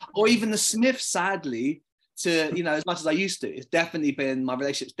or even the Smiths, sadly, to, you know, as much as I used to. It's definitely been, my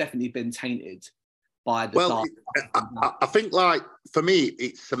relationship's definitely been tainted by the dark. I think, like, for me,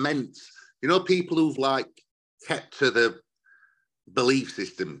 it cements, you know, people who've like kept to the belief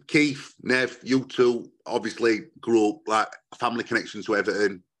system. Keith, Nev, you two obviously grew up like a family connection to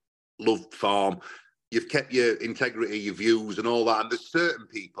Everton, loved Farm. You've kept your integrity, your views and all that. And there's certain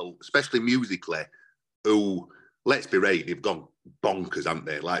people, especially musically, who, let's be real, they've gone bonkers, haven't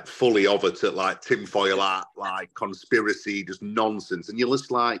they? Like fully over to like tinfoil art, like conspiracy, just nonsense. And you're just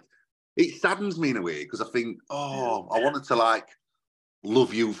like, it saddens me in a way, because I think, I wanted to like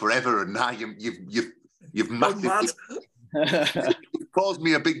love you forever, and now you've massively you've caused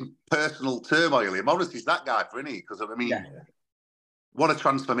me a big personal turmoil. I'm honest, he's that guy for any, because I mean, what a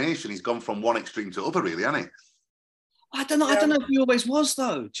transformation. He's gone from one extreme to other, really, hasn't he? I don't know. I don't know if he always was,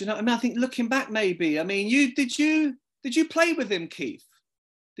 though. Do you know what I mean? I think looking back, maybe. I mean, did you play with him, Keith?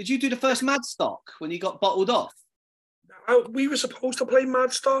 Did you do the first Madstock when you got bottled off? We were supposed to play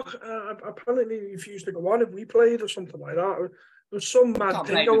Madstock. Apparently, he refused to go on if we played or something like that. There was some mad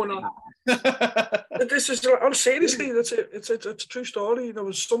thing going on. This is, seriously, it's a true story. There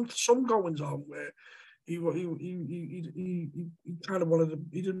was some goings on where he kind of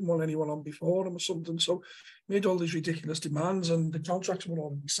he didn't want anyone on before him or something, so he made all these ridiculous demands, and the contracts were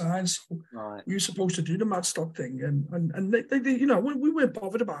already signed. So we were supposed to do the Madstock thing, and they you know, we weren't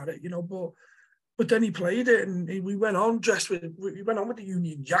bothered about it, you know, but then he played it, and we went on with the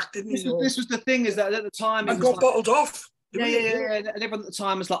Union Jack, didn't he? This was the thing, is that at the time and got bottled off. Yeah. And everyone at the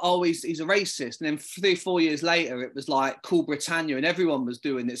time was like, oh, he's a racist. And then 3-4 years later, it was like Cool Britannia, and everyone was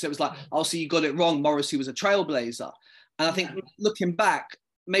doing it. So it was like, oh, so you got it wrong. Morrissey was a trailblazer. And I think looking back,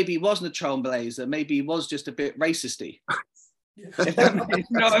 maybe he wasn't a trailblazer. Maybe he was just a bit racisty. You know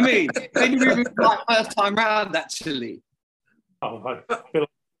what I mean? Maybe we were like first time round, actually. Oh, I feel like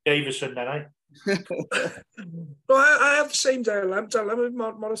Davison then, eh? Well, I have the same dilemma with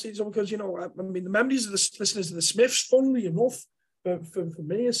Morrissey, because, you know, I mean, the memories of the listeners of the Smiths, funnily enough, for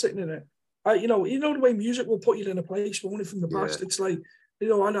me, is sitting in it. You know the way music will put you in a place, only from the past. It's like, you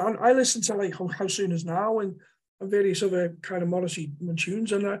know, and I listen to like How Soon Is Now and various other kind of Morrissey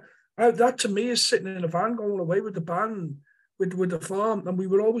tunes, and that to me is sitting in a van going away with the band, with the farm, and we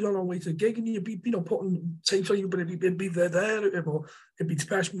were always on our way to the gig, and you'd be, you know, putting tapes on you, but it'd be there, or it'd be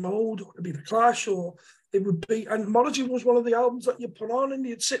Depeche Mode, or it'd be The Clash, or it would be, and Morrissey was one of the albums that you put on, and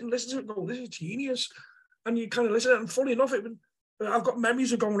you'd sit and listen to it and go, this is genius, and you kind of listen to it, and funny enough, I've got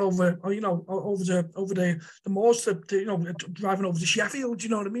memories of going over, you know, over the moors to, you know, driving over to Sheffield, you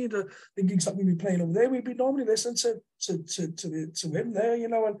know what I mean, the gigs that we'd be playing over there, we'd be normally listening to him there, you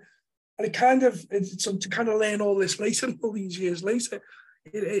know, and it kind of, to kind of learn all this later, all these years later,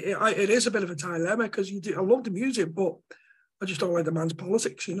 it is a bit of a dilemma, because I love the music, but I just don't like the man's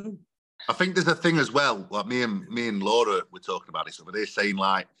politics, you know. I think there's a thing as well, like me and Laura were talking about this over there, saying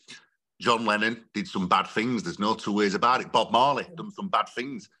like, John Lennon did some bad things, there's no two ways about it. Bob Marley done some bad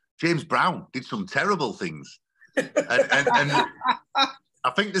things. James Brown did some terrible things. and I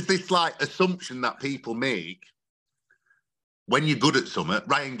think there's this like assumption that people make when you're good at something.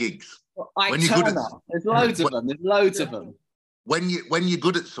 Ryan Giggs. There's loads of them. There's loads of them. When you're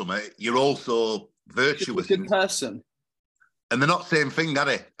good at something, you're also virtuous. You're a good person. And they're not the same thing, are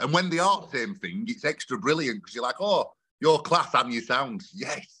they? And when they are the same thing, it's extra brilliant, because you're like, oh, your class and your sound.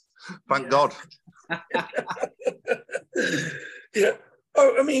 Yes. Thank God. Yeah.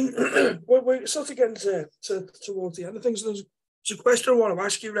 Oh, I mean, we're sort of getting towards the end of things. There's a question I want to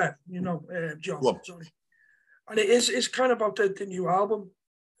ask you, Rev, you know, John. Sorry. And it's kind of about the new album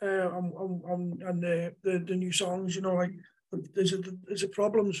and the new songs, you know, like there's a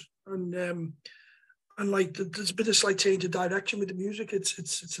problems, and like there's been a slight change of direction with the music.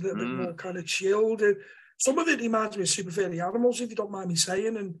 It's a little bit more kind of chilled. Some of it reminds me of Super Fairy Animals, if you don't mind me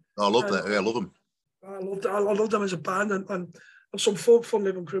saying. And I love that. Yeah, I love them. I love them as a band, and some fun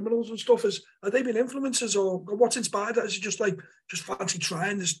living criminals and stuff. Have they been influences, or what's inspired that? Is it just fancy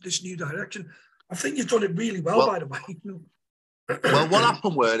trying this new direction? I think you've done it really well, by the way. Well, what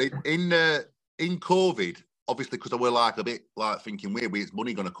happened were in COVID, obviously, because I were like a bit like thinking, where's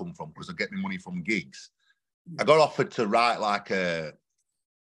money going to come from? Because I get my money from gigs. I got offered to write like an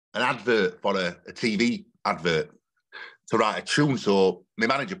advert for a TV advert, to write a tune. So my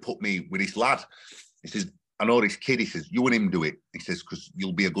manager put me with this lad. He says, I know this kid. He says, you and him do it. He says, because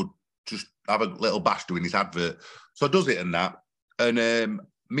you'll be just have a little bash doing this advert. So I does it and that. And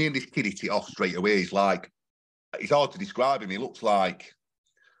me and this kid hit it off straight away. He's hard to describe him. He looks like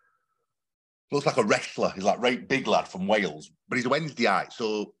a wrestler. He's like right big lad from Wales, but he's a Wednesdayite.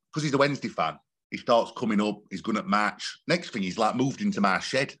 So because he's a Wednesday fan, he starts coming up. He's going to match. Next thing, he's like moved into my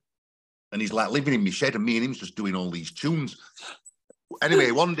shed, and he's like living in my shed, and me and him's just doing all these tunes.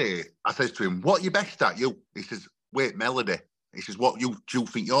 Anyway, one day I says to him, "What are you best at?" You? He says, "Wait, melody." He says, "What do you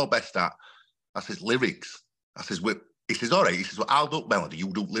think you're best at?" I says, "Lyrics." I says, "Wait." He says, "All right." He says, "Well, I'll do melody,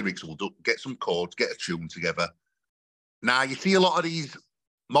 you do lyrics. We'll get some chords, get a tune together." Now you see a lot of these.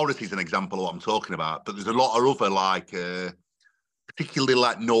 Morrissey's an example of what I'm talking about, but there's a lot of other like, particularly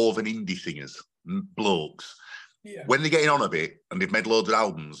like northern indie singers, blokes. Yeah. When they're getting on a bit and they've made loads of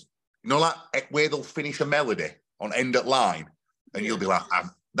albums, you know, like where they'll finish a melody on end at line, and you'll be like,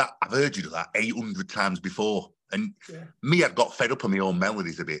 I've heard you do that 800 times before. And me, I've got fed up on my own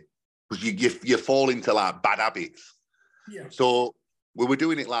melodies a bit, because you fall into like bad habits. Yeah. So we were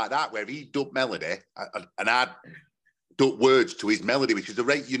doing it like that, where he dubbed melody and I'd dubbed words to his melody, which is a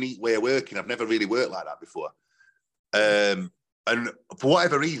very unique way of working. I've never really worked like that before. And for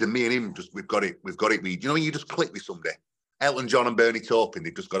whatever reason, me and him we've got it. You know, when you just click with somebody. Elton John and Bernie Taupin,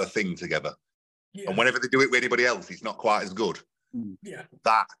 they've just got a thing together. Yeah. And whenever they do it with anybody else, it's not quite as good. Yeah.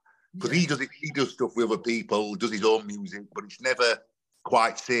 That, because he does stuff with other people, does his own music, but it's never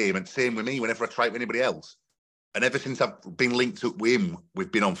quite same. And same with me, whenever I try it with anybody else. And ever since I've been linked up with him,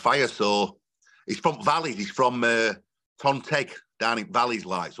 we've been on fire. So He's from Valleys. He's from Tonteg, down in Valleys,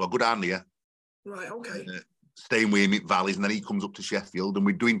 like. So I go down there. Right, okay. Staying with him at Valleys, and then he comes up to Sheffield, and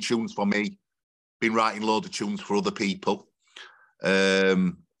we're doing tunes for me. Been writing loads of tunes for other people.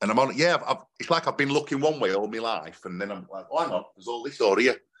 And I'm on, it's like I've been looking one way all my life, and then I'm like, oh, hang on, there's all this over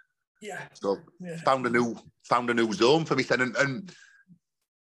here. Yeah. So found a new zone for me. And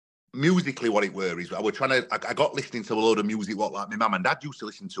musically, what it were is I got listening to a load of music what like my mum and dad used to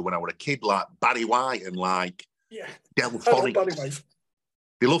listen to when I was a kid, like Barry White and like Delphonics.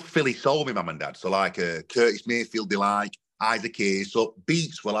 They love Philly soul, my mum and dad. So like Curtis Mayfield, they like Isaac Hayes. So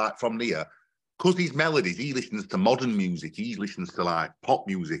beats were like from there. Because these melodies, he listens to modern music. He listens to like pop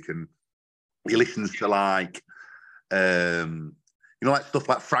music, and he listens to like, like stuff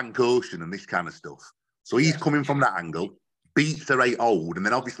like Frank Ocean and this kind of stuff. So he's coming from that angle. Beats are old, and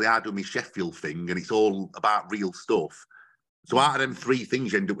then obviously I do my Sheffield thing, and it's all about real stuff. So out of them three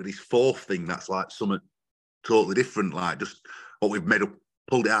things, you end up with this fourth thing that's like something totally different, like just what we've made up,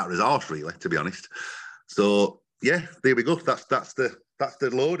 pulled it out of his arse, really, to be honest. So yeah, there we go. That's the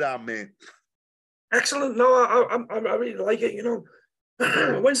lowdown, mate. Excellent. No, I really like it.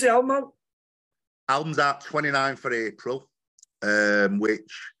 When's the album out? Album's out 29th for April,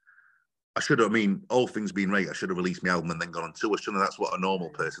 which I should have. I mean, all things being right, I should have released my album and then gone on tour. Shouldn't have? That's what a normal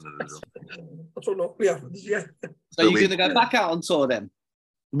person would have done. I don't know. Yeah. So you're going to go back out on tour then?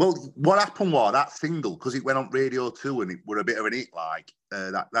 Well, what happened was that single, because it went on Radio 2 and it were a bit of an hit, like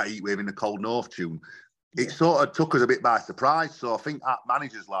that Heatwave in the Cold North tune. It sort of took us a bit by surprise. So I think our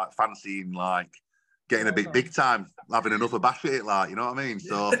managers like fancying like getting a bit big time, having another bash at it, like, you know what I mean?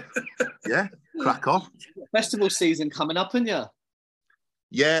 So yeah, crack on. Festival season coming up, isn't you?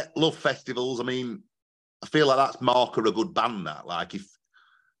 Yeah, love festivals. I mean, I feel like that's mark of a good band. That like, if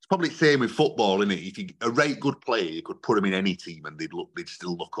it's probably the same with football, isn't it? If you a rate good player, you could put them in any team and they'd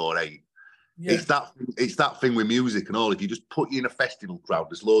still look all right. Yeah. It's that thing with music and all. If you just put you in a festival crowd,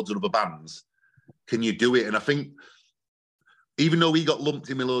 there's loads of other bands. Can you do it? And I think even though we got lumped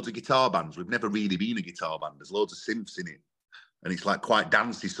in with loads of guitar bands, we've never really been a guitar band. There's loads of synths in it, and it's like quite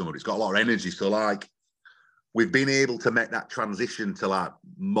dancey. Some of it's got a lot of energy. So like, we've been able to make that transition to like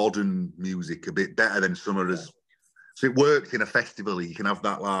modern music a bit better than some of us. So it works in a festival. You can have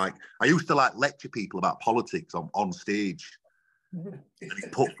that like, I used to like lecture people about politics on stage, and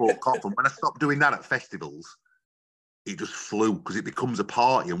it put folk off. And when I stopped doing that at festivals, it just flew because it becomes a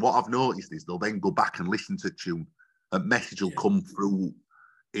party. And what I've noticed is they'll then go back and listen to a tune. A message will come through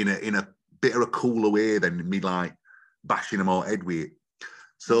in a bit of a cooler way than me like bashing them all head with it.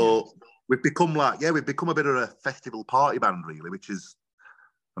 So we've become a bit of a festival party band, really, which is,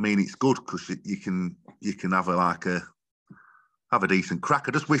 I mean, it's good because you can have a decent crack.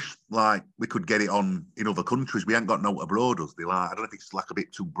 I just wish like we could get it on in other countries. We ain't got no abroad, us. They like, I don't know if it's like a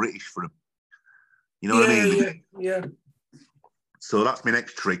bit too British for them. You know what I mean? Yeah. So that's my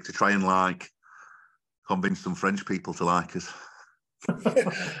next trick, to try and like convince some French people to like us.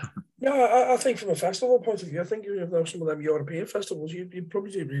 I think from a festival point of view, I think you know some of them European festivals, you'd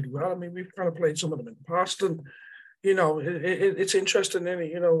probably do really well. I mean, we've kind of played some of them in the past, and it's interesting, isn't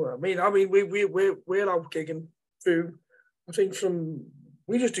it? I mean, we're out gigging through. I think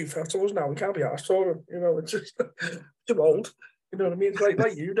we just do festivals now. We can't be asked for it. It's just too old. You know what I mean? It's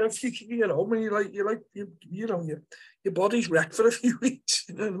like you don't, you know, when your body's wrecked for a few weeks.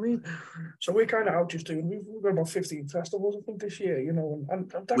 You know what I mean? So we're kind of out just doing. We've got about 15 festivals, I think, this year.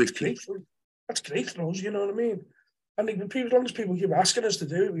 And that's great. That's great for us. You know what I mean? And as long as people keep asking us to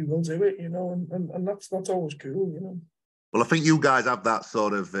do it, we will do it. And that's always cool. Well, I think you guys have that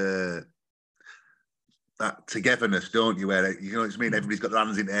sort of that togetherness, don't you? Where you know what I mean? Everybody's got their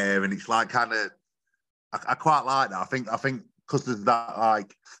hands in the air, and it's like kind of. I quite like that. I think. Because there's that,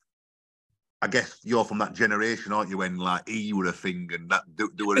 like, I guess you're from that generation, aren't you? When like E were a thing, and that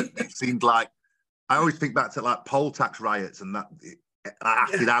it seemed like I always think back to like poll tax riots and that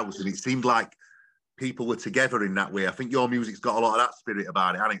acid house, and it seemed like people were together in that way. I think your music's got a lot of that spirit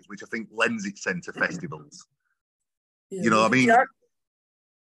about it, Alex, which I think lends itself to festivals. Yeah, you know what I mean? Yeah.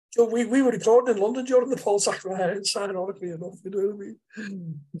 So we were recording in London during the poll tax riots, ironically enough. You know what I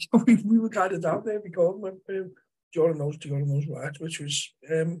mean? So we were kind of down there recording during those riots, which was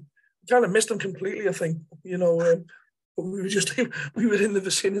kind of missed them completely, I think, but we were in the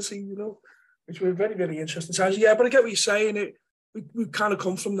vicinity, which were very, very interesting times. Yeah, but I get what you're saying. We kind of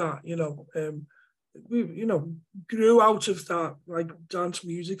come from that, we grew out of that like dance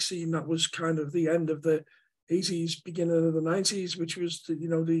music scene that was kind of the end of the 80s, beginning of the 90s, which was the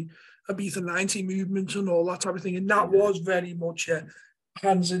Ibiza 90 movement and all that type of thing, and that was very much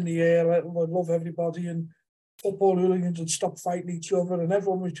hands in the air, I love everybody, and football hooligans would stop fighting each other, and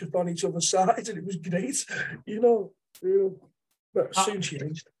everyone was just on each other's sides, and it was great, you know. But soon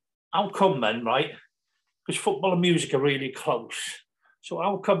changed. How come then, right? Because football and music are really close. So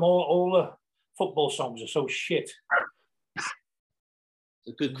how come all the football songs are so shit? It's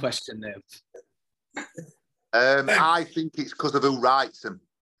a good question, Nev. I think it's because of who writes them.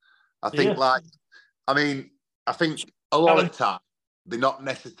 I think, I think a lot of the time they're not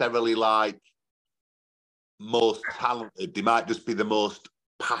necessarily like most talented. They might just be the most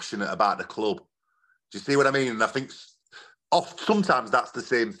passionate about the club. Do you see what I mean? And I think sometimes that's the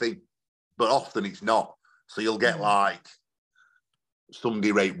same thing, but often it's not. So you'll get like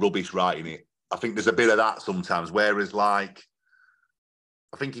somebody rate rubbish writing it. I think there's a bit of that sometimes. Whereas like,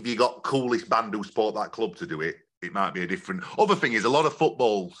 I think if you got coolest band who support that club to do it, it might be a different. Other thing is a lot of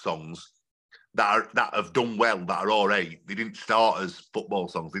football songs that have done well, that are all right, they didn't start as football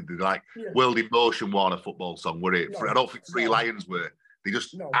songs. They like World in Motion wasn't a football song, were it? I don't think Three Lions were. They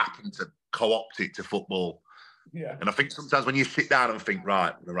just happened to co-opt it to football. Yeah. And I think sometimes when you sit down and think,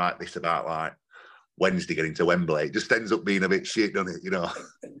 right, we write this about like Wednesday getting to Wembley, it just ends up being a bit shit, doesn't it? You know.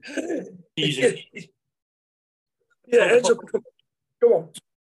 Easy. Yeah, it ends up. Go on.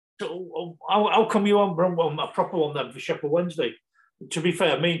 So how come you on a proper one then for Sheffield Wednesday? To be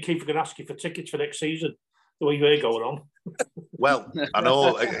fair, me and Keith are going to ask you for tickets for next season. The way you're going on. Well, I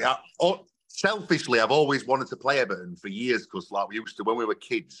know. Selfishly, I've always wanted to play Everton for years because, like, we used to when we were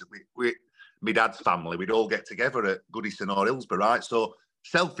kids. My dad's family, we'd all get together at Goodison or Hillsborough, right? So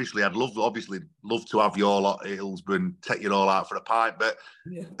selfishly, I'd love to have you all at Hillsborough and take you all out for a pint. But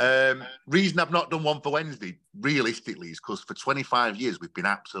reason I've not done one for Wednesday, realistically, is because for 25 years we've been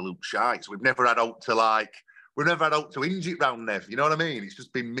absolute shites. We've never had out to Injit round Nev. You know what I mean? It's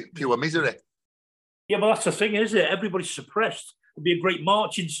just been pure misery. Yeah, but that's the thing, isn't it? Everybody's suppressed. It'd be a great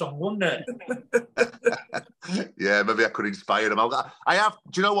marching song, wouldn't it? Yeah, maybe I could inspire them. I have.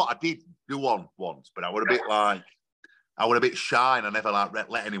 Do you know what? I did do one once, but I was a bit shy and I never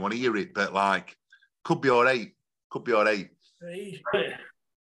let anyone hear it. But like, could be all right. Hey.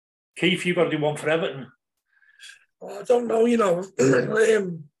 Keith, you got to do one for Everton. I don't know. You know,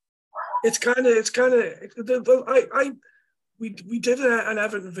 we did an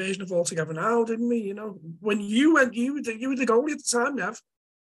Everton version of All Together Now, didn't we? You know, when you were the goalie at the time, Nev,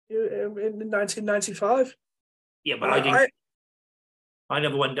 in 1995. Yeah, but I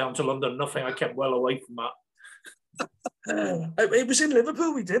never went down to London. Nothing. I kept well away from that. It was in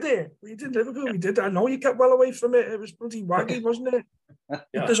Liverpool. We did it. I know you kept well away from it. It was bloody waggy, wasn't it?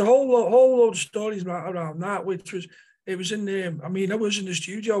 Yeah. There's a whole load of stories around that, it was in there. I mean, I was in the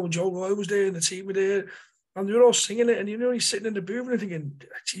studio when Joe Roy was there and the team were there, and they were all singing it. And you know, he's sitting in the booth and thinking,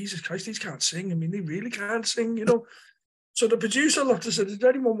 Jesus Christ, these can't sing. I mean, they really can't sing, you know. So the producer looked and said, does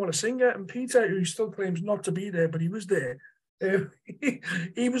anyone want to sing it? And Peter, who still claims not to be there, but he was there.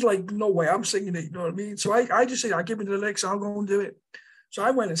 He was like, no way, I'm singing it, you know what I mean? So I just said, give me the lyrics, I'll go and do it. So I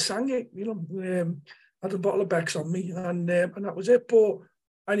went and sang it, you know, had a bottle of Beck's on me, and that was it. But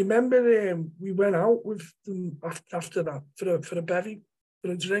I remember we went out with them after that for a bevy, for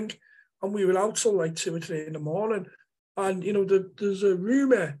a drink, and we were out till like 2 or 3 in the morning. And, you know, there's a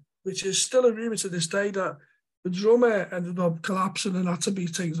rumour, which is still a rumour to this day, that the drummer ended up collapsing and had to be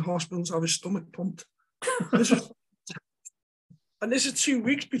taken to hospital to have his stomach pumped. And this is 2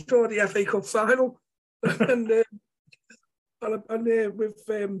 weeks before the FA Cup final. and with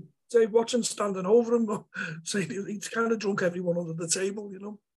Dave Watson standing over him, saying he's kind of drunk everyone under the table, you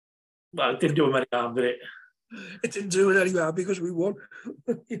know. Well, it didn't do him any harm, did it? It didn't do it any harm because we won.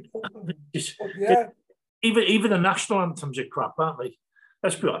 You know? Yeah. Even the national anthems are crap, aren't they?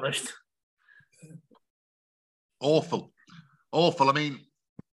 Let's be honest. Awful. I mean,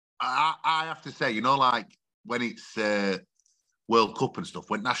 I have to say, you know, like when it's World Cup and stuff,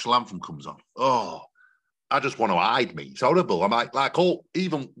 when national anthem comes on, I just want to hide me. It's horrible. I'm like all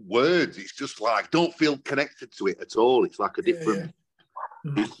even words. It's just like don't feel connected to it at all. It's like a different.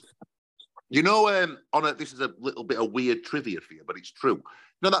 Yeah. You know, this is a little bit of weird trivia for you, but it's true.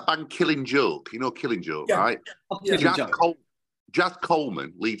 You know that band Killing Joke? You know Killing Joke, right? Yeah. Jazz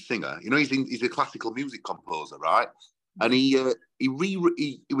Coleman, lead singer. You know he's a classical music composer, right? And he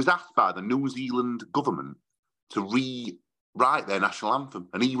was asked by the New Zealand government to rewrite their national anthem,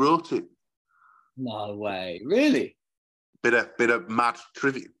 and he wrote it. No way, really? Bit of mad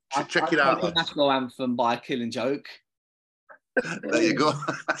trivia. Check it out. The national anthem by Killing Joke. There you go.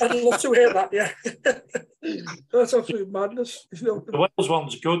 I'd love to hear that. Yeah, that's absolute madness. You know? The Wales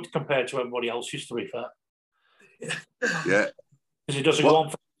one's good compared to everybody else. Used to be fair. Yeah, because it doesn't go on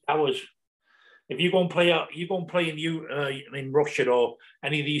for hours. If you go and play in Russia or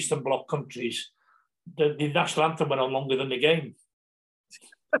any of the Eastern Bloc countries, the national anthem went on longer than the game.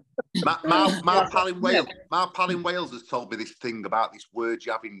 My pal in Wales has told me this thing about this word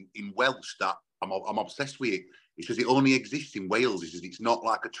you have in Welsh that I'm obsessed with it. He says it only exists in Wales. He says it's not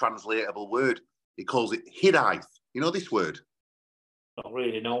like a translatable word. He calls it hiraeth. You know this word? Not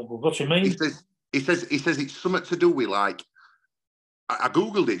really, no. But what's it mean? He says it's something to do with like, I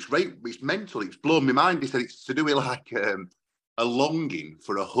googled it. It's mental. It's blown my mind. He said it's to do with like a longing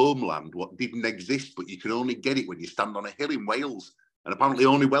for a homeland, what didn't exist, but you can only get it when you stand on a hill in Wales. And apparently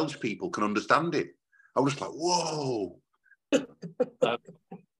only Welsh people can understand it. I was just like, whoa.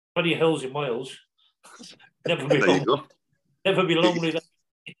 Plenty of hills in Wales. Never be lonely. Never be lonely.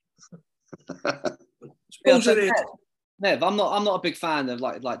 Nev, I'm not a big fan of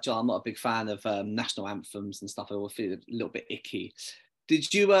like John. I'm not a big fan of national anthems and stuff. I always feel a little bit icky.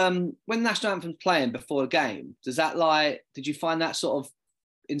 Did you when national anthem's playing before a game? Did you find that sort of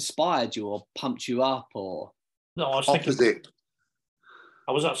inspired you or pumped you up or? No, I was thinking.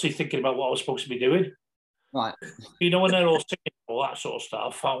 I was actually thinking about what I was supposed to be doing. Right. You know, when they're all singing all that sort of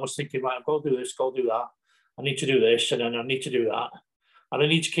stuff, I was thinking, right, go do this, go do that. I need to do this, and then I need to do that. And I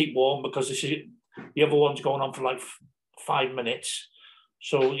need to keep warm because this is, the other one's going on for like 5 minutes.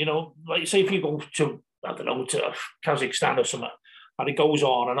 So, you know, like say if you go to, I don't know, to Kazakhstan or something, and it goes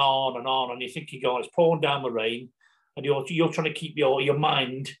on and on and on, and you think you're going, it's pouring down the rain, and you're trying to keep your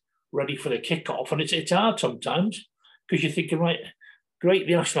mind ready for the kickoff. And it's hard sometimes because you're thinking, right, great,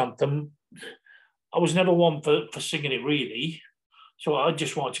 the national anthem. I was never one for singing it really. So I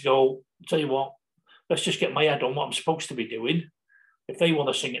just wanted to go, tell you what, let's just get my head on what I'm supposed to be doing. If they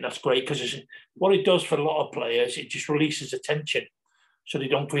want to sing it, that's great, because what it does for a lot of players, it just releases the tension. So they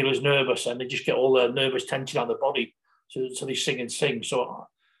don't feel as nervous and they just get all the nervous tension out of their body. So they sing and sing. So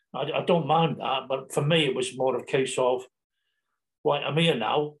I don't mind that. But for me, it was more of a case of, right, I'm here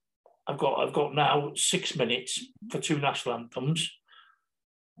now. I've got now 6 minutes for 2 national anthems.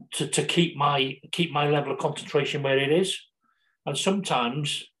 To keep my level of concentration where it is, and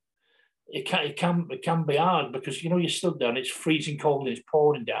sometimes it can be hard because you know you're stood there and it's freezing cold and it's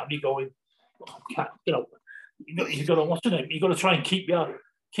pouring down. You're going, you know, you got to what's in it? You got to try and keep your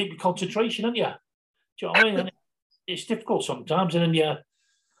concentration, haven't you? Do you know what I mean? And it's difficult sometimes, and then you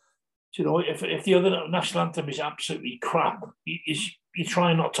know, if the other national anthem is absolutely crap, you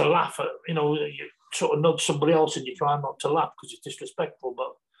try not to laugh at, you know, you sort of nudge somebody else and you try not to laugh because it's disrespectful,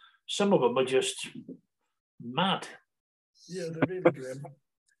 but some of them are just mad. Yeah, they're really grim.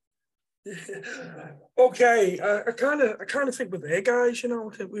 Okay, I kind of think with there, guys. You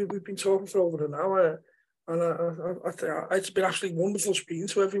know, we've been talking for over an hour, and I think it's been absolutely wonderful speaking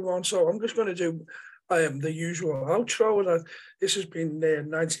to everyone. So I'm just going to do the usual outro, and this has been 90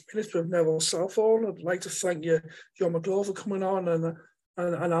 minutes with Neville Southall. I'd like to thank you, Jon McClure, for coming on, and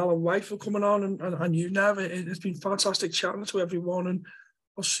Alan White for coming on, and you, Nev. It's been fantastic chatting to everyone, and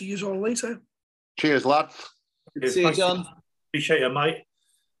I'll see you all later. Cheers, lads. See you, John. Appreciate it, mate.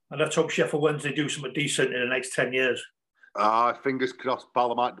 And let's hope Sheffield Wednesday do something decent in the next 10 years. Fingers crossed,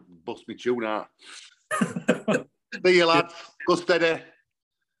 pal. I might bust me tune out. See you, lads. Go steady.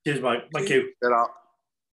 Cheers, mate. Thank you. Get out.